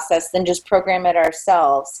submission process than just program it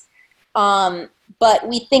ourselves. But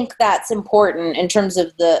we think that's important in terms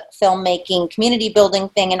of the filmmaking, community building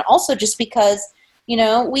thing, and also just because, we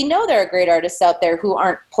know there are great artists out there who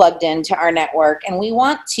aren't plugged into our network, and we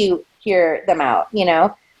want to hear them out,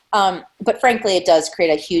 But frankly, it does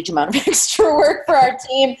create a huge amount of extra work for our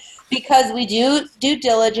team because we do due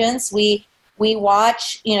diligence. We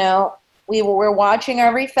watch, we're watching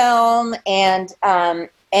every film, and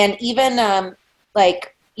even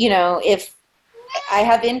if I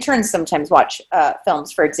have interns sometimes watch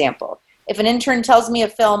films, for example, if an intern tells me a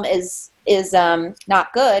film is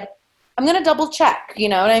not good, I'm going to double check, you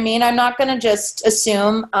know what I mean? I'm not going to just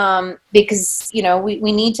assume, because, you know, we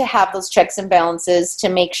need to have those checks and balances to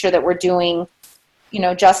make sure that we're doing, you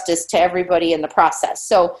know, justice to everybody in the process.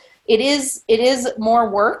 So it is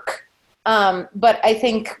more work. But I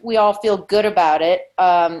think we all feel good about it.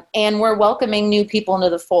 And we're welcoming new people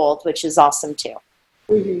into the fold, which is awesome too.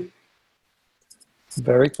 Mm-hmm.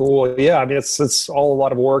 Very cool. Yeah, I mean, it's all a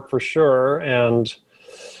lot of work for sure. And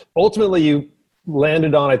ultimately you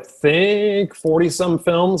landed on, I think, 40 some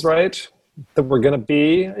films, right? That were going to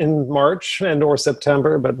be in March and or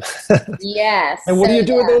September, but yes. And what do you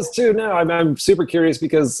do with those two now? I'm super curious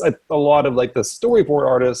because a lot of like the storyboard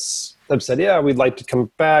artists have said, yeah, we'd like to come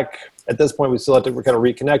back. At this point, we still have to kind of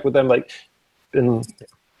reconnect with them, like in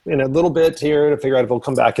a little bit here to figure out if they'll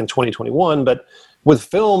come back in 2021. But with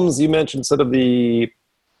films, you mentioned sort of the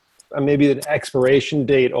maybe an expiration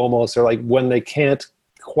date almost, or like when they can't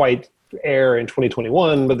quite air in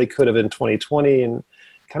 2021, but they could have in 2020, and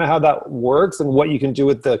kind of how that works and what you can do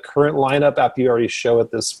with the current lineup after you already show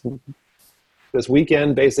it this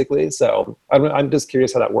weekend, basically. So I'm just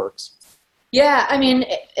curious how that works. Yeah, I mean,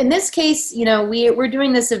 in this case, you know, we're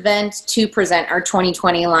doing this event to present our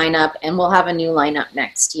 2020 lineup, and we'll have a new lineup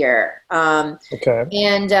next year. Okay.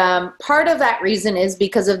 And part of that reason is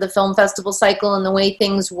because of the film festival cycle and the way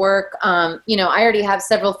things work. You know, I already have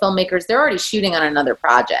several filmmakers. They're already shooting on another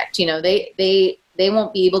project. You know, they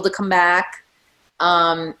won't be able to come back.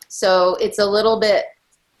 So it's a little bit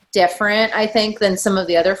different, I think, than some of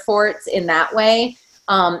the other forts in that way.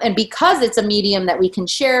 And because it's a medium that we can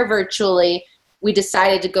share virtually, we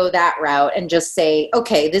decided to go that route and just say,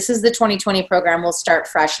 okay, this is the 2020 program. We'll start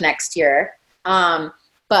fresh next year.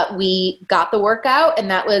 But we got the work out,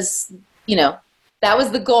 and that was, you know, that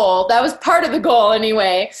was the goal. That was part of the goal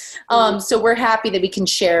anyway. So we're happy that we can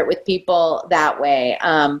share it with people that way.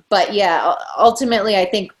 But yeah, ultimately, I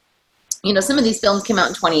think, you know, some of these films came out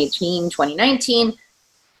in 2018, 2019.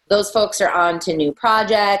 Those folks are on to new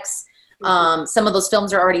projects. Some of those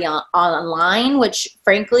films are already online, which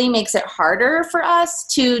frankly makes it harder for us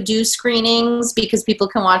to do screenings because people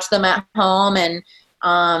can watch them at home, and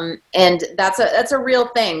that's a real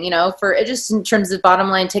thing, you know, for just in terms of bottom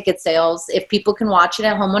line ticket sales. If people can watch it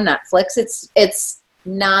at home on Netflix, it's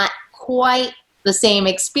not quite the same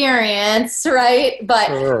experience, right? But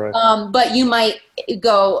but you might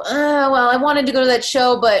go, well, I wanted to go to that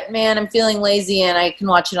show, but man, I'm feeling lazy and I can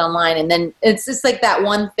watch it online. And then it's just like that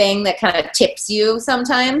one thing that kind of tips you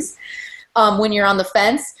sometimes when you're on the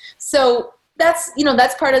fence. So that's, you know,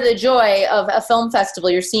 that's part of the joy of a film festival.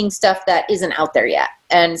 You're seeing stuff that isn't out there yet.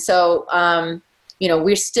 And so, you know,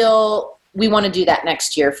 we want to do that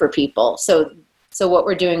next year for people. So what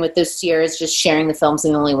we're doing with this year is just sharing the films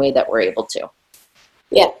in the only way that we're able to.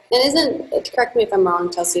 Yeah, and correct me if I'm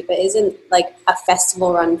wrong, Chelsea, but isn't like a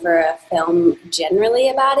festival run for a film generally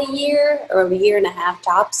about a year or a year and a half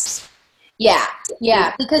tops? Yeah,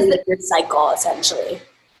 because the cycle essentially.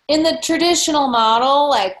 In the traditional model,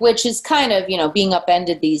 like, which is kind of, you know, being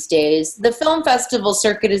upended these days, the film festival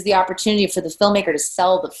circuit is the opportunity for the filmmaker to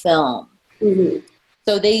sell the film. Mm-hmm.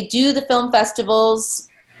 So they do the film festivals.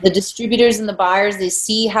 The distributors and the buyers, they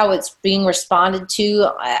see how it's being responded to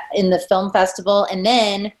in the film festival, and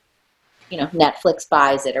then, you know, Netflix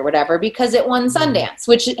buys it or whatever because it won Sundance,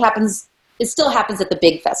 which it still happens at the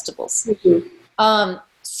big festivals. Mm-hmm.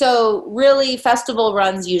 So really, festival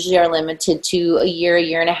runs usually are limited to a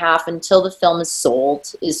year and a half until the film is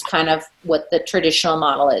sold, is kind of what the traditional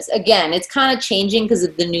model is. Again, it's kind of changing because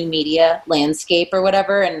of the new media landscape or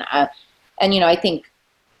whatever, and you know, I think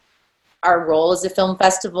our role as a film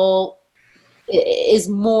festival is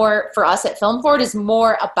more, for us at Film Fort, is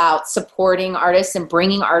more about supporting artists and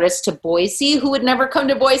bringing artists to Boise who would never come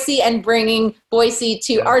to Boise, and bringing Boise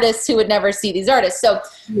to artists who would never see these artists. So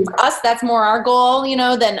for us, that's more our goal, you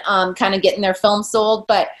know, than kind of getting their film sold.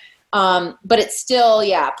 But it still,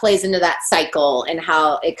 plays into that cycle and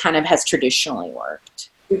how it kind of has traditionally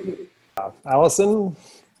worked. Allison,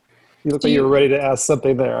 you look like you were ready to ask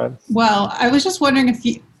something there. Well, I was just wondering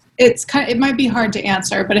if it might be hard to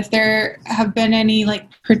answer, but if there have been any like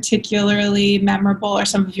particularly memorable or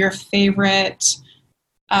some of your favorite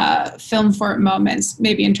Film Fort moments,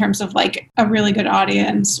 maybe in terms of like a really good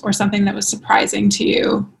audience or something that was surprising to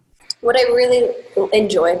you. What I really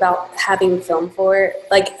enjoy about having Film Fort,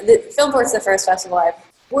 like Film Fort's the first festival I've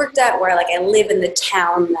worked at where like I live in the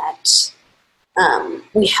town that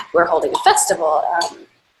we're holding a festival,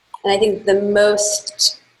 and I think the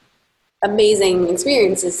most amazing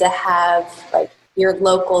experience is to have like your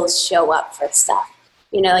locals show up for stuff.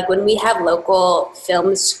 You know, like when we have local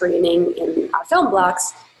film screening in our film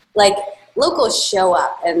blocks, like locals show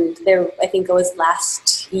up, and there, I think it was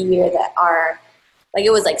last year that are like,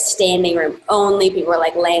 it was like standing room only. People were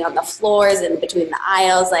like laying on the floors and between the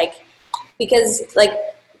aisles, like, because like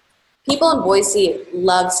people in Boise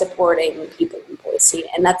love supporting people in Boise.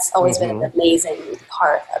 And that's always been an amazing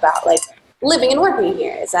part about like living and working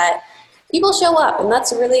here, is that people show up, and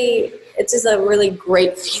that's really, it's just a really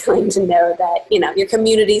great feeling to know that, you know, your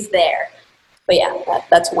community's there. But yeah,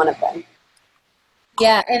 that's one of them.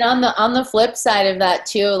 Yeah, and on the flip side of that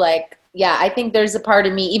too, like, yeah, I think there's a part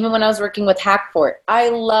of me, even when I was working with Hackfort, I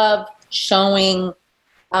love showing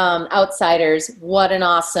outsiders what an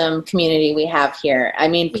awesome community we have here. I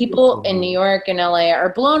mean, people in New York and LA are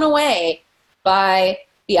blown away by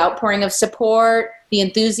the outpouring of support, the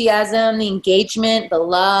enthusiasm, the engagement, the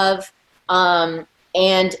love,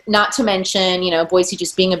 and not to mention, you know, Boise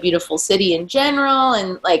just being a beautiful city in general,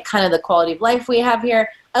 and like kind of the quality of life we have here.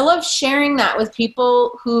 I love sharing that with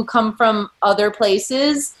people who come from other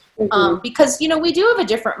places, because, you know, we do have a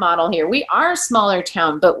different model here. We are a smaller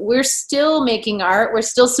town, but we're still making art. We're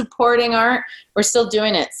still supporting art. We're still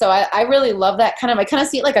doing it. So I really love that I kind of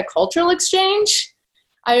see it like a cultural exchange.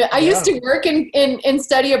 I used to work in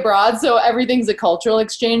study abroad, so everything's a cultural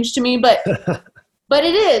exchange to me, but but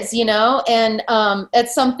it is, you know, and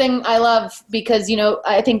it's something I love because, you know,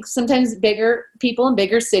 I think sometimes bigger people in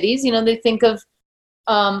bigger cities, you know, they think of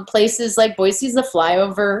places like Boise's a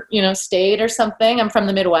flyover, you know, state or something. I'm from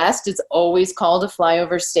the Midwest. It's always called a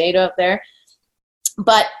flyover state up there.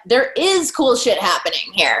 But there is cool shit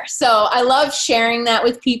happening here. So I love sharing that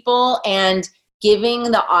with people, and giving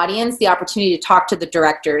the audience the opportunity to talk to the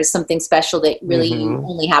director is something special that really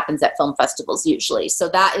only happens at film festivals usually. So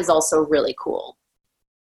that is also really cool.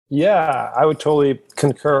 Yeah, I would totally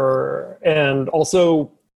concur. And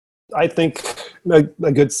also, I think a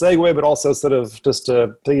good segue, but also sort of just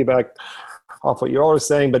to piggyback off what you all are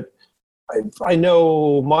saying, but I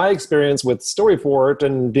know my experience with Storyfort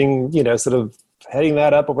and being, you know, sort of heading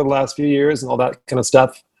that up over the last few years and all that kind of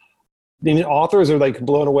stuff. I mean, authors are like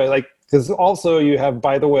blown away, like, because also you have,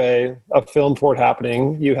 by the way, a film fort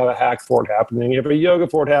happening, you have a hack fort happening, you have a yoga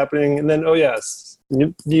fort happening, and then, oh yes,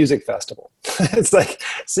 music festival. It's like,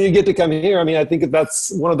 so you get to come here. I mean, I think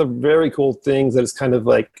that's one of the very cool things that is kind of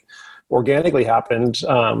like organically happened.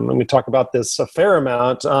 And we talk about this a fair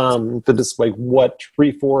amount, but just like what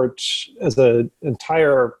Treefort as an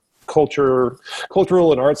entire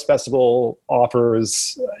cultural and arts festival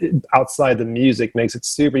offers outside the music makes it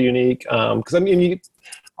super unique. Because I mean,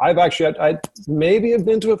 I maybe have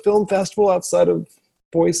been to a film festival outside of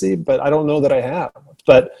Boise, but I don't know that I have.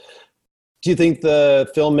 But do you think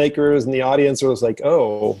the filmmakers and the audience are like,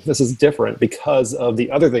 oh, this is different because of the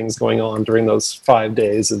other things going on during those 5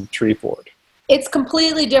 days of Treefort? It's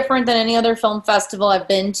completely different than any other film festival I've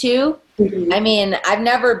been to. I mean, I've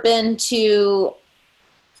been to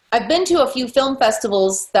a few film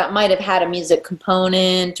festivals that might have had a music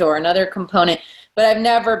component or another component, but I've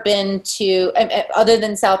never been to, other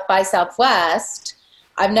than South by Southwest,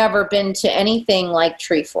 I've never been to anything like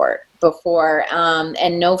Treefort before,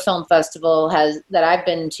 and no film festival that I've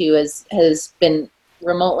been to has been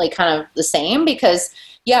remotely kind of the same, because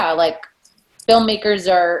like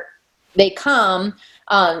filmmakers they come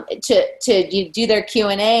to do their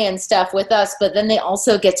Q&A and stuff with us, but then they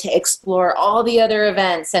also get to explore all the other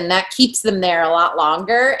events, and that keeps them there a lot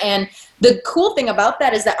longer. And the cool thing about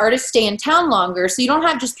that is that artists stay in town longer, so you don't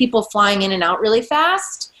have just people flying in and out really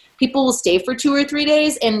fast. People will stay for 2 or 3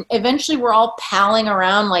 days, and eventually we're all palling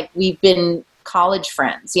around like we've been college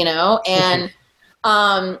friends, you know, and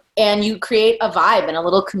you create a vibe and a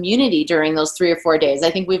little community during those 3 or 4 days.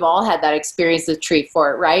 I think we've all had that experience with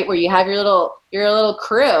Treefort, right? Where you have your little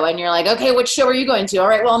crew, and you're like, okay, which show are you going to? All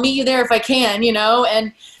right, well, I'll meet you there if I can, you know,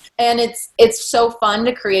 and it's so fun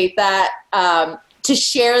to create that, to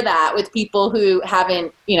share that with people who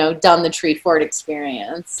haven't, you know, done the Treefort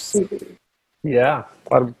experience. Yeah.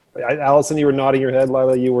 Allison, you were nodding your head.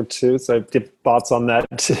 Lila, you were too. So I get thoughts on that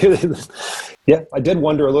too. Yeah, I did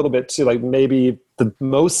wonder a little bit too, like maybe the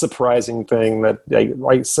most surprising thing that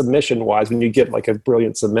like submission wise, when you get like a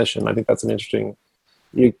brilliant submission, I think that's an interesting,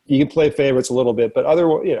 you can play favorites a little bit, but I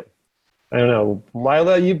don't know.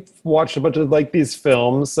 Lila, you've watched a bunch of like these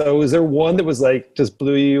films. So is there one that was like, just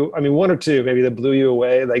blew you? I mean, one or two maybe that blew you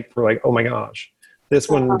away, like for like, oh my gosh, this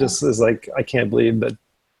one just is like, I can't believe that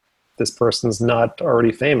this person's not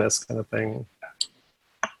already famous kind of thing?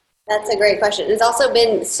 That's a great question. It's also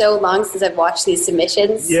been so long since I've watched these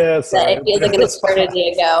submissions. Yes, that it feels like an eternity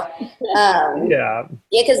ago. Yeah,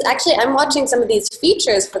 because actually I'm watching some of these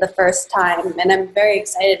features for the first time, and I'm very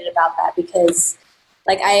excited about that because,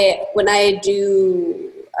 like, when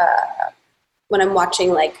I'm watching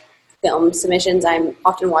like film submissions, I'm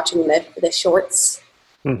often watching the shorts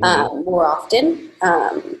more often.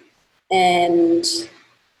 And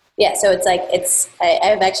yeah, so it's like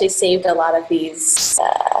I've actually saved a lot of these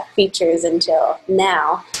features until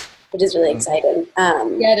now, which is really exciting.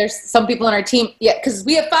 Yeah, there's some people on our team. Yeah, because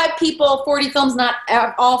we have 5 people, 40 films. Not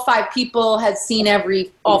all 5 people have seen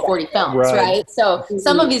all 40 films, right? So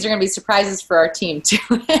some of these are going to be surprises for our team too.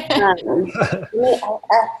 You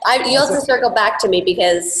also circle back to me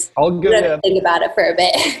because I'll go to think about it for a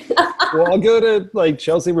bit. Well, I'll go to like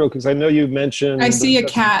Chelsea real quick because I know you mentioned. I see a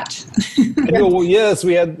cat. Well, yes,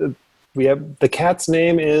 we have the cat's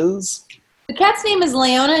name is. The cat's name is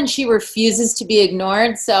Leona, and she refuses to be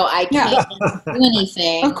ignored, so I can't do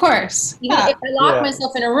anything. Of course. Even if I lock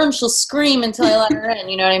myself in a room, she'll scream until I let her in.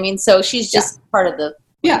 You know what I mean? So she's just part of the.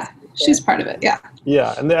 Yeah, she's part of it. Yeah.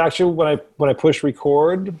 Yeah, and actually, when I push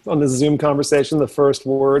record on the Zoom conversation, the first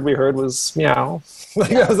word we heard was meow.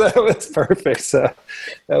 That was perfect. So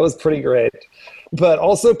that was pretty great, but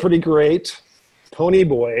also pretty great. Pony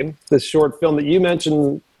Boy, this short film that you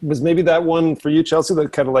mentioned, was maybe that one for you, Chelsea,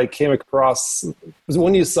 that kind of like came across. Was it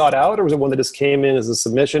one you sought out, or was it one that just came in as a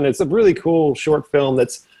submission? It's a really cool short film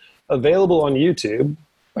that's available on YouTube.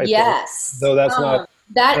 Yes. Though that's not.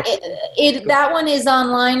 That one is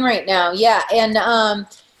online right now. Yeah. And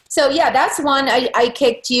so, yeah, that's one I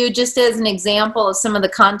kicked you just as an example of some of the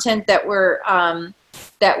content that we're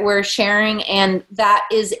sharing. And that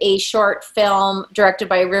is a short film directed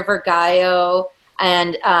by River Gaio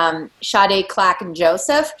and Sade Clack and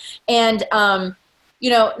Joseph. And, not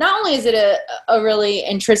only is it a really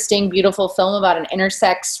interesting, beautiful film about an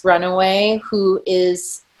intersex runaway who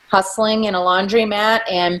is hustling in a laundromat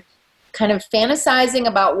and kind of fantasizing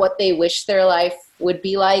about what they wish their life would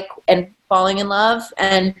be like and falling in love.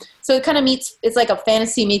 And so it kind of it's like a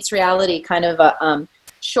fantasy meets reality kind of a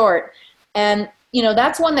short. And,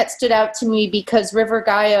 that's one that stood out to me because River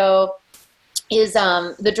Gaio is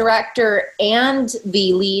the director and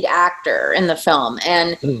the lead actor in the film.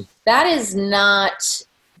 And that is not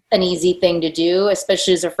an easy thing to do,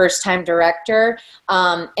 especially as a first-time director.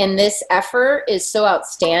 And this effort is so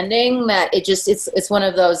outstanding that it's one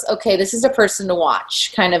of those, okay, this is a person to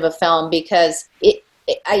watch kind of a film because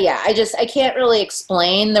I can't really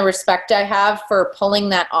explain the respect I have for pulling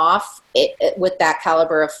that off with that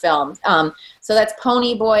caliber of film. So that's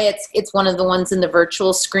Pony Boy. It's one of the ones in the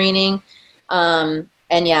virtual screening. And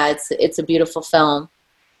yeah, it's a beautiful film.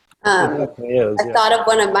 I thought of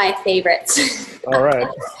one of my favorites. All right.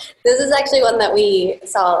 This is actually one that we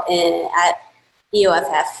saw at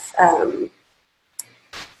EOFF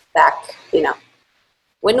back,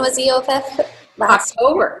 when was EOFF?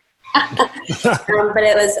 October. But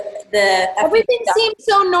it was everything seemed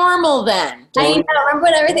so normal then. I know. Remember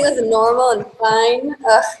when everything was normal and fine?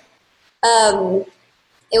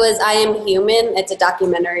 It was I Am Human. It's a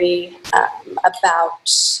documentary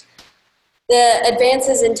about the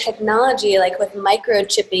advances in technology, like with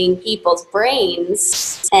microchipping people's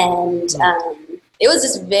brains. And it was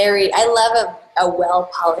just I love a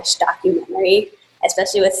well-polished documentary,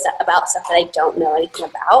 especially about stuff that I don't know anything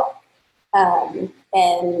about.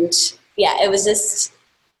 And yeah, it was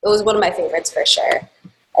one of my favorites for sure.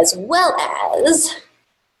 As well as,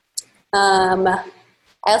 I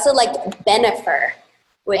also liked Bennifer.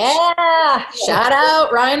 Shout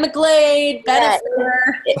out Ryan McGlade,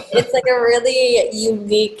 Bennifer. It's like a really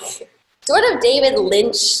unique, sort of David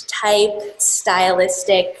Lynch type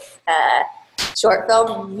stylistic short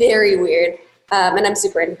film. Very weird, and I'm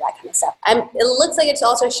super into that kind of stuff. It looks like it's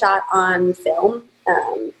also shot on film,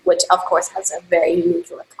 which of course has a very unique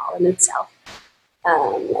look all in itself.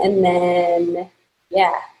 And then,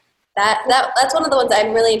 yeah, that's one of the ones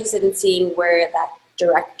I'm really interested in seeing where that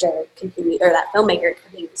director continues, or that filmmaker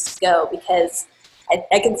continues to go, because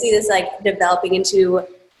I can see this like developing into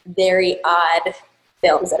very odd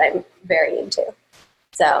films that I'm very into.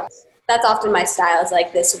 So that's often my style, is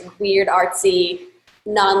like this weird, artsy,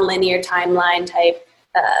 non-linear timeline type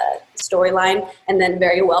storyline, and then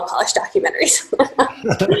very well-polished documentaries.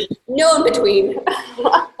 No in between.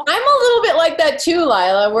 I'm a little bit like that too,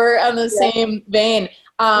 Lila. We're on the same vein.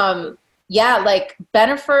 Yeah, like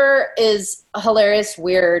Bennifer is a hilarious,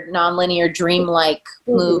 weird, nonlinear, dreamlike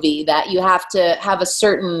movie that you have to have a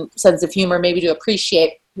certain sense of humor maybe to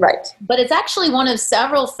appreciate. Right. But it's actually one of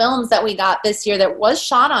several films that we got this year that was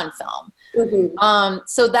shot on film. Mm-hmm.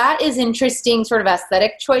 So that is interesting sort of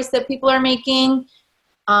aesthetic choice that people are making.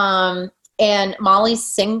 And Molly's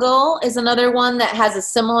Single is another one that has a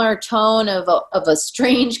similar tone of a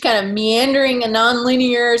strange kind of meandering and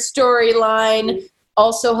nonlinear storyline.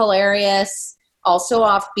 Also hilarious, also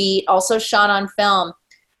offbeat, also shot on film.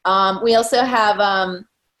 We also have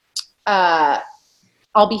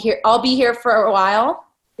I'll Be Here for a While,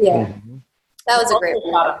 Yeah. That was a great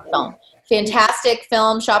film. Fantastic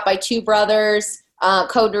film, shot by two brothers,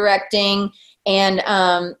 co-directing. And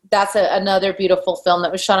that's another beautiful film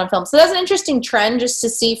that was shot on film. So that's an interesting trend just to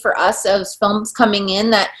see for us as films coming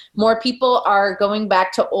in, that more people are going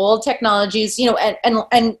back to old technologies, you know,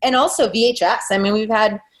 and also VHS. I mean, we've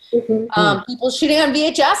had people shooting on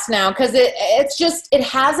VHS now because it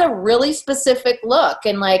has a really specific look,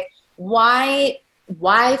 and like, why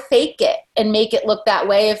fake it and make it look that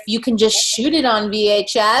way if you can just shoot it on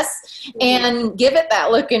VHS and give it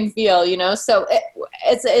that look and feel, you know? So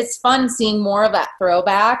it's fun seeing more of that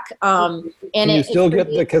throwback. And you still get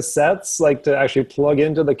the cassettes, like, to actually plug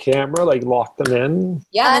into the camera, like lock them in?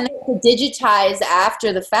 Yeah, and then they digitize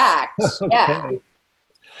after the fact. Okay. Yeah.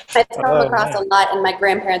 I've come across a lot in my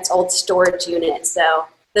grandparents' old storage unit, so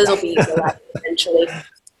those will be eventually.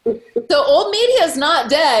 So old media is not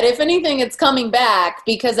dead. If anything, it's coming back,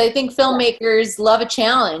 because I think filmmakers love a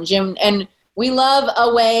challenge, and we love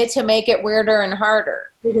a way to make it weirder and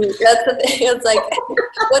harder. That's the thing. It's like,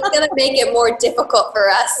 what's going to make it more difficult for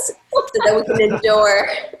us so that we can endure?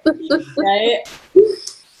 Right?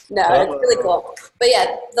 No, it's really cool. But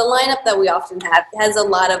yeah, the lineup that we often have has a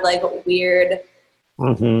lot of like weird,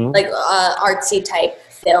 like artsy type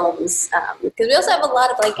films. Because we also have a lot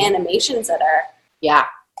of like animations that are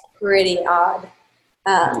pretty odd.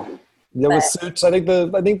 With Suits, I think the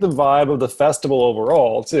vibe of the festival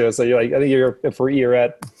overall too. So if you're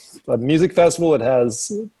at a music festival, it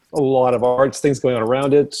has a lot of arts things going on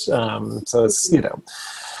around it. So it's, you know,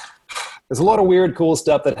 there's a lot of weird, cool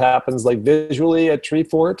stuff that happens like visually at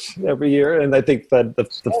Treefort every year, and I think that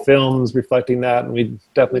the film's reflecting that, and we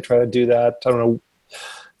definitely try to do that. I don't know,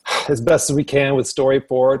 as best as we can with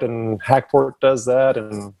Storyport, and Hackport does that,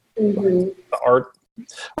 and the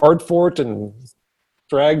Art Fort and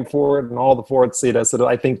Drag Fort and all the forts, you know, so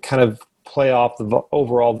I think kind of play off the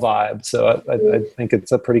overall vibe. So I think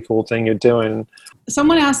it's a pretty cool thing you're doing.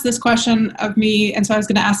 Someone asked this question of me, and so I was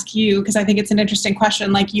going to ask you, because I think it's an interesting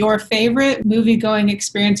question, like your favorite movie-going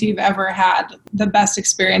experience you've ever had, the best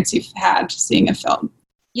experience you've had seeing a film.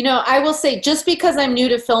 You know, I will say, just because I'm new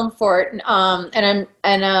to Film Fort, and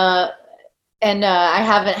I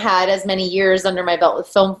haven't had as many years under my belt with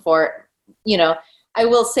Film Fort, you know, I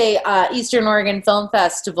will say Eastern Oregon Film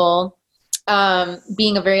Festival,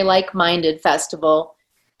 being a very like-minded festival.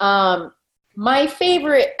 My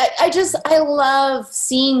favorite, I love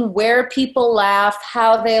seeing where people laugh,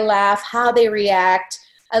 how they react.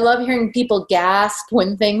 I love hearing people gasp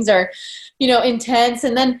when things are, you know, intense.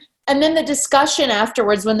 And then the discussion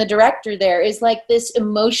afterwards when the director there is like this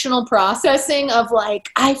emotional processing of like,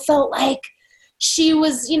 I felt like she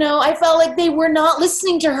was, you know, I felt like they were not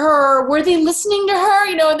listening to her. Were they listening to her?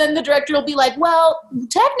 You know, and then the director will be like, well,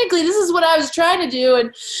 technically this is what I was trying to do.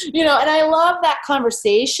 And, you know, and I love that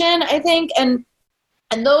conversation, I think. And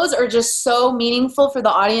those are just so meaningful for the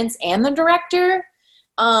audience and the director.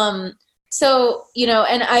 So, you know,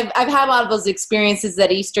 and I've had a lot of those experiences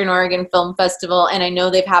at Eastern Oregon Film Festival, and I know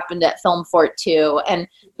they've happened at Film Fort too. And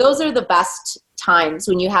those are the best times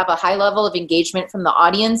when you have a high level of engagement from the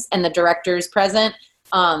audience and the directors present.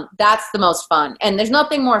 That's the most fun. And there's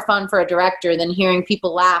nothing more fun for a director than hearing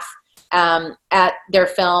people laugh at their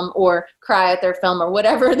film or cry at their film or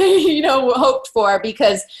whatever they, you know, hoped for.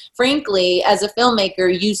 Because frankly, as a filmmaker,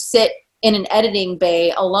 you sit in an editing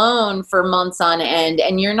bay alone for months on end,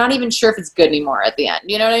 and you're not even sure if it's good anymore at the end.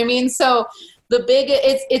 You know what I mean? So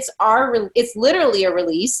it's literally a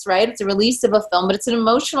release, right? It's a release of a film, but it's an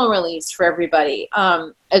emotional release for everybody,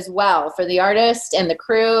 as well, for the artist and the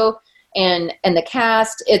crew and the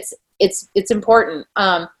cast. It's important.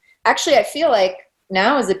 Actually, I feel like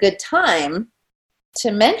now is a good time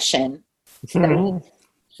to mention that we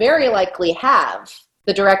very likely have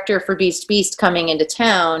the director for Beast coming into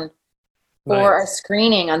town for a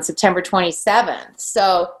screening on September 27th.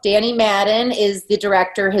 So Danny Madden is the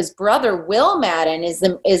director. His brother Will Madden is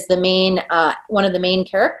the main one of the main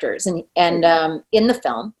characters and in the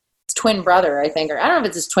film. His twin brother, I think, or I don't know if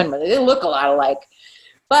it's his twin brother. They look a lot alike,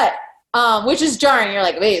 but which is jarring. You're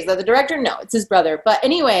like, wait, is that the director? No, it's his brother. But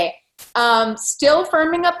anyway, still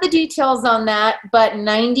firming up the details on that, but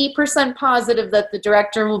 90% positive that the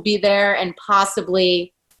director will be there and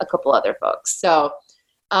possibly a couple other folks. So.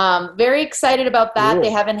 Very excited about that. Cool. They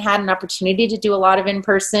haven't had an opportunity to do a lot of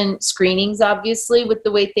in-person screenings, obviously, with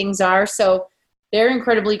the way things are. So they're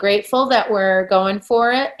incredibly grateful that we're going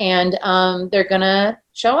for it, and they're going to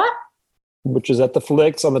show up. Which is at the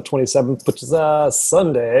Flicks on the 27th, which is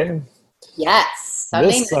Sunday. Yes.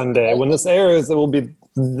 This Sunday. When this airs, it will be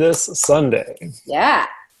this Sunday. Yeah.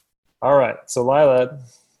 All right. So, Lila.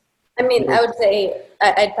 I mean, I would say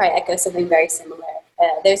I'd probably echo something very similar.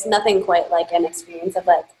 there's nothing quite like an experience of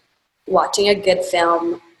like watching a good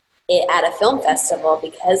film at a film festival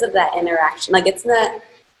because of that interaction. Like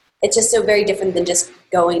it's just so very different than just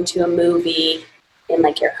going to a movie in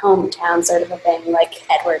like your hometown sort of a thing, like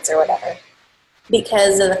Edwards or whatever,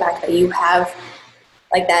 because of the fact that you have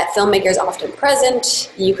like that filmmaker is often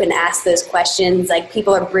present. You can ask those questions. Like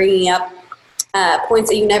people are bringing up points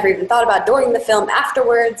that you never even thought about during the film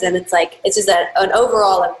afterwards. And it's like, it's just an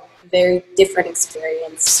overall a very different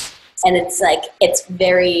experience. And it's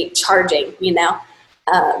very charging, you know?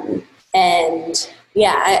 And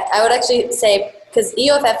yeah, I would actually say, because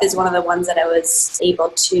EOFF is one of the ones that I was able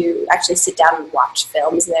to actually sit down and watch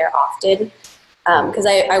films there often. Because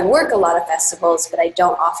I work a lot of festivals, but I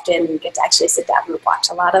don't often get to actually sit down and watch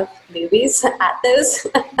a lot of movies at those.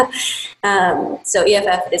 So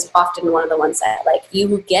EFF is often one of the ones that like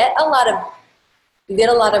you get a lot of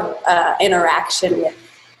interaction with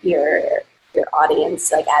your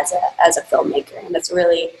audience, like as a filmmaker, and it's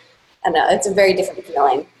really, I don't know, it's a very different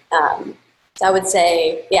feeling. So I would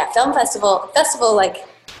say, yeah, film festival like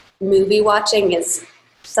movie watching is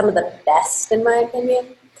some of the best in my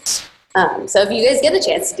opinion. So if you guys get a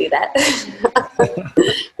chance to do that,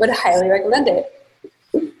 would highly recommend it.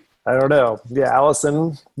 I don't know. Yeah,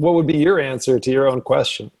 Allison, what would be your answer to your own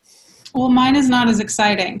question? Well, mine is not as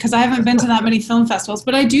exciting because I haven't been to that many film festivals,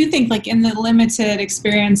 but I do think like in the limited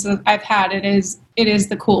experience that I've had, it is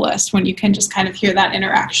the coolest when you can just kind of hear that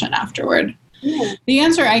interaction afterward. Yeah. The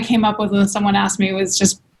answer I came up with when someone asked me was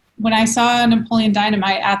just when I saw Napoleon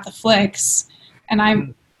Dynamite at the Flicks, and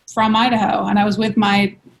I'm from Idaho, and I was with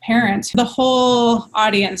my parents, the whole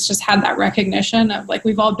audience just had that recognition of like,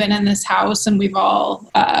 we've all been in this house and we all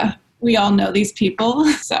know these people.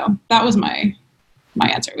 So that was my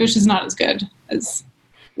answer, which is not as good as.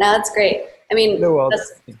 No, that's great. I mean,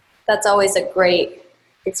 that's always a great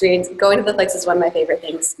experience. Going to the Flicks is one of my favorite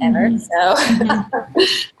things ever. Mm-hmm. So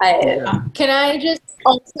Can I just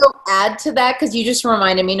also add to that, because you just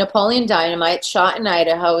reminded me, Napoleon Dynamite shot in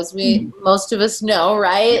Idaho, as most of us know,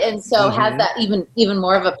 right? And so has that even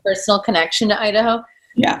more of a personal connection to Idaho.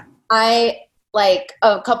 Yeah. Like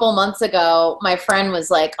a couple months ago, my friend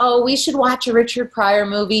was like, oh, we should watch a Richard Pryor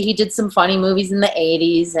movie. He did some funny movies in the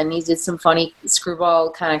 80s, and he did some funny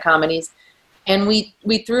screwball kind of comedies. And we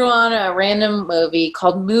threw on a random movie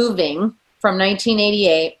called Moving from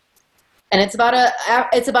 1988. And it's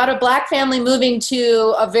about a black family moving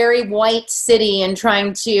to a very white city and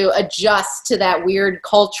trying to adjust to that weird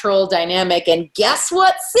cultural dynamic. And guess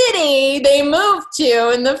what city they moved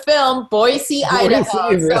to in the film? Boise,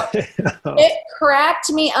 Idaho. So it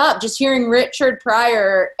cracked me up just hearing Richard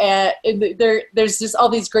Pryor. There's just all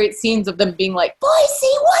these great scenes of them being like, Boise,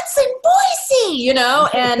 what's in Boise? You know?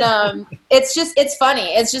 And it's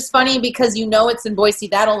funny. It's just funny because you know it's in Boise.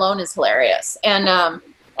 That alone is hilarious.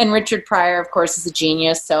 And Richard Pryor, of course, is a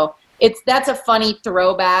genius. So that's a funny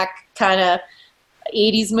throwback kind of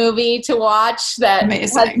 80s movie to watch that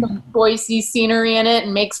has some Boise scenery in it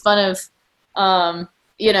and makes fun of, kind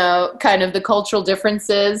of the cultural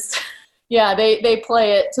differences. Yeah, they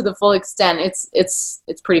play it to the full extent. It's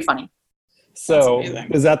pretty funny. So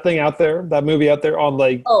is that thing out there, that movie out there on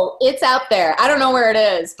like... Oh, it's out there. I don't know where it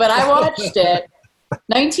is, but I watched it.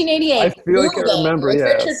 1988. I feel like I remember,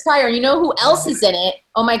 yes. Richard Pryor. You know who else is in it?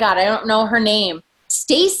 Oh my God, I don't know her name.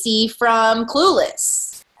 Stacy from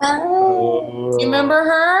Clueless. Oh. Do you remember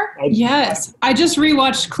her? Yes. I just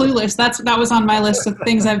rewatched Clueless. That was on my list of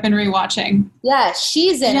things I've been rewatching. Yeah,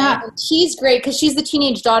 she's in it. And she's great because she's the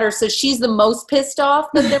teenage daughter, so she's the most pissed off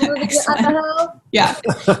that they're moving to Idaho. Yeah.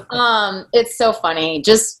 It's so funny.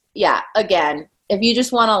 Just, yeah, again, if you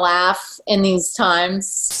just want to laugh in these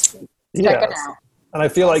times, check it out. And I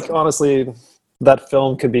feel like, honestly, that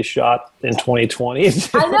film could be shot in 2020.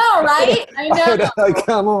 I know, right? I know.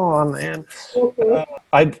 Come on, man.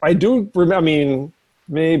 I do remember, I mean,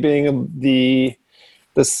 me being the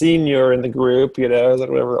senior in the group,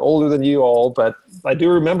 whatever, older than you all, but I do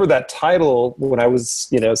remember that title when I was,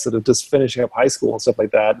 sort of just finishing up high school and stuff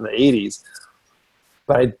like that in the 80s.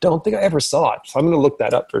 But I don't think I ever saw it. So I'm going to look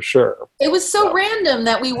that up for sure. It was so random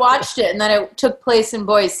that we watched it and that it took place in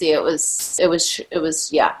Boise. It was kind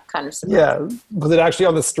of surprising. Yeah. Was it actually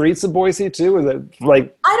on the streets of Boise too? Was it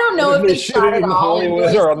like... I don't know if they shot it all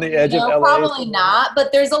Hollywood or on the edge of LA? Probably not,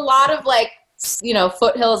 but there's a lot of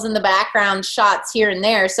foothills in the background shots here and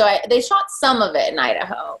there. So they shot some of it in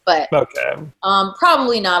Idaho, but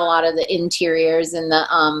probably not a lot of the interiors and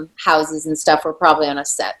the houses and stuff were probably on a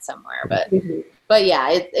set somewhere, but... Mm-hmm. But yeah,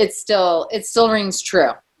 it still rings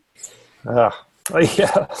true. Yeah,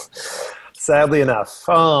 sadly enough.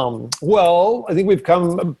 Well, I think we've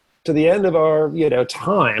come to the end of our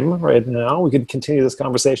time right now. We could continue this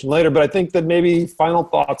conversation later, but I think that maybe final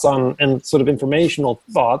thoughts on and sort of informational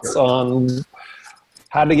thoughts on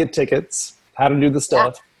how to get tickets, how to do the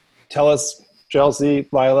stuff. Yeah. Tell us, Chelsea,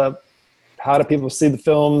 Lila, how do people see the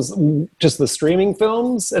films, just the streaming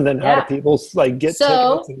films, and then how do people get tickets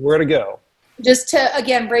and where to go? Just to,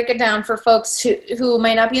 again, break it down for folks who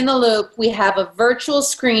might not be in the loop, we have a virtual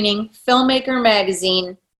screening, Filmmaker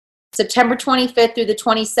Magazine, September 25th through the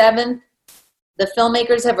 27th. The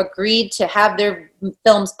filmmakers have agreed to have their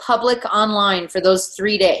films public online for those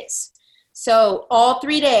 3 days. So all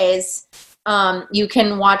 3 days, you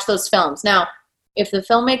can watch those films. Now, if the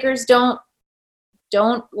filmmakers don't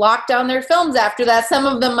lock down their films after that, some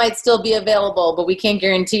of them might still be available, but we can't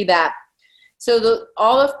guarantee that. So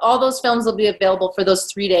all those films will be available for those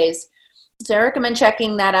 3 days. So I recommend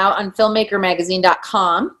checking that out on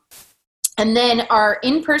filmmakermagazine.com. And then our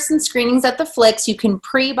in-person screenings at the Flicks, you can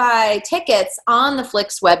pre-buy tickets on the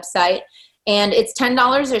Flicks website. And it's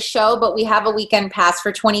 $10 a show, but we have a weekend pass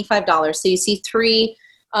for $25. So you see 3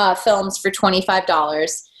 films for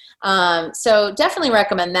 $25. So definitely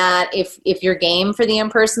recommend that if you're game for the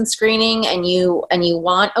in-person screening and you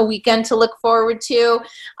want a weekend to look forward to,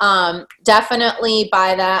 definitely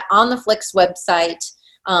buy that on the Flicks website.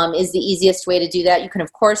 Is the easiest way to do that. You can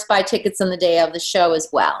of course buy tickets on the day of the show as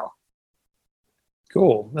well.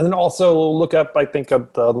 Cool. And then also look up, I think, on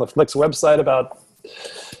the Flicks website about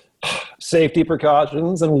safety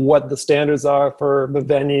precautions and what the standards are for the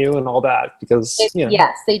venue and all that, because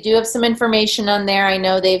yes, they do have some information on there. I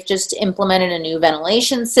know they've just implemented a new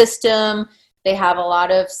ventilation system. They have a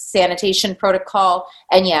lot of sanitation protocol,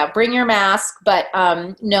 and bring your mask, but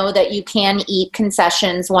know that you can eat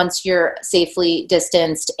concessions once you're safely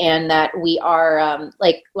distanced, and that we are,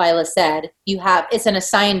 like Lila said, it's an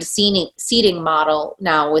assigned seating model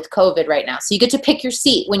now with COVID right now. So you get to pick your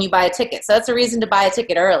seat when you buy a ticket. So that's a reason to buy a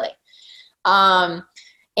ticket early. And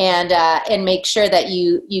make sure that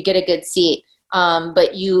you get a good seat.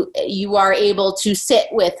 But you are able to sit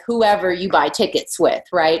with whoever you buy tickets with,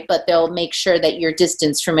 right? But they'll make sure that you're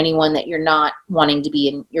distanced from anyone that you're not wanting to be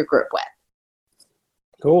in your group with.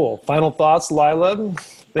 Cool. Final thoughts, Lila?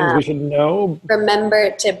 Things we should know?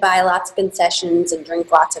 Remember to buy lots of concessions and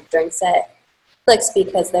drink lots of drinks at Flicks,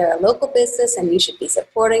 because they're a local business and you should be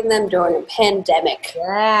supporting them during a pandemic.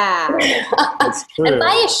 Yeah. That's true. And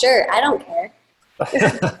buy a shirt. I don't care.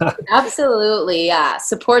 Absolutely, yeah.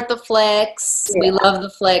 Support the Flicks. Yeah. We love the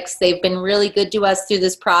Flicks. They've been really good to us through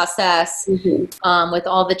this process, with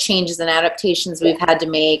all the changes and adaptations we've had to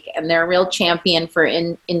make. And they're a real champion for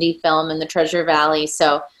indie film in the Treasure Valley.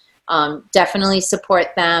 So definitely support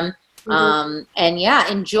them. And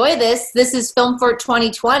enjoy this. This is Film Fort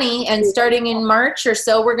 2020, and starting in March or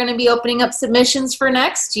so, we're going to be opening up submissions for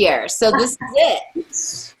next year. So this is it.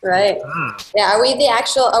 Right. Yeah. Are we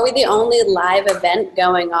the only live event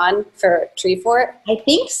going on for Tree Fort? I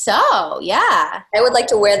think so. Yeah. I would like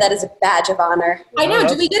to wear that as a badge of honor. I know.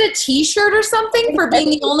 Do we get a T-shirt or something for being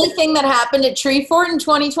the only thing that happened at Tree Fort in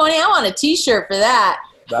 2020? I want a T-shirt for that.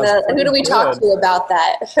 Who do we talk to about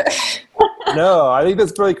that? No, I think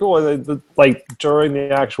that's really cool. Like during the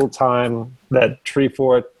actual time that Tree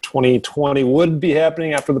Fort 2020 would be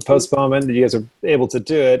happening after the postponement, you guys are able to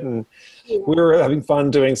do it. And we were having fun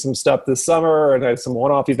doing some stuff this summer and had some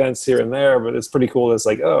one-off events here and there, but it's pretty cool. It's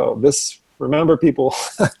like, remember people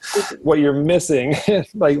what you're missing,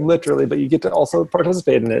 like literally, but you get to also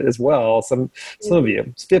participate in it as well. Some of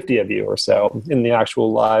you, 50 of you or so in the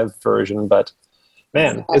actual live version, but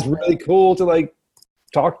man, it's really cool to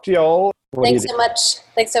talk to y'all. Thanks so much.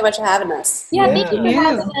 Thanks so much for having us. Yeah, thank you for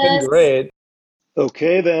having us. It's been great.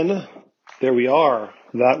 Okay, then, there we are.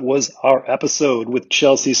 That was our episode with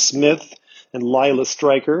Chelsea Smith and Lila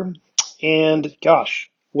Stryker. And gosh,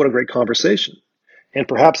 what a great conversation. And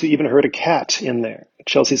perhaps you even heard a cat in there.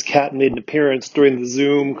 Chelsea's cat made an appearance during the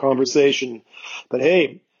Zoom conversation. But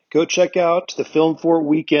hey, go check out the Film Fort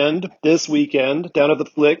weekend this weekend down at the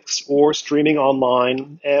Flicks or streaming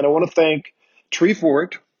online. And I want to thank Tree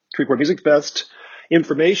Fort Music Fest.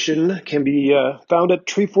 Information can be found at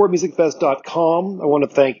treefortmusicfest.com. I want to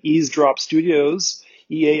thank Eavesdrop Studios,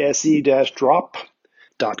 EASE-drop.com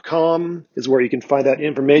is where you can find out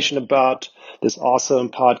information about this awesome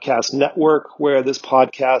podcast network where this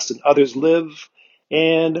podcast and others live.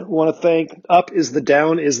 And I want to thank Up is the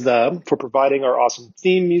Down is the for providing our awesome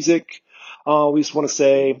theme music. We just want to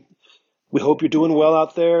say we hope you're doing well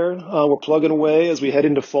out there. We're plugging away as we head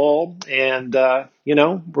into fall. And,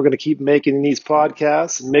 we're going to keep making these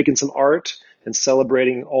podcasts and making some art and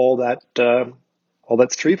celebrating all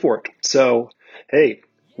that's Tree Fort. So, hey,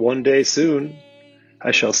 one day soon,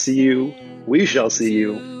 we shall see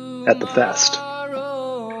you at the fest.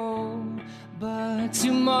 But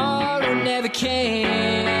tomorrow never came.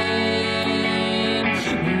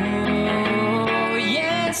 Oh,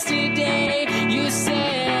 yesterday you said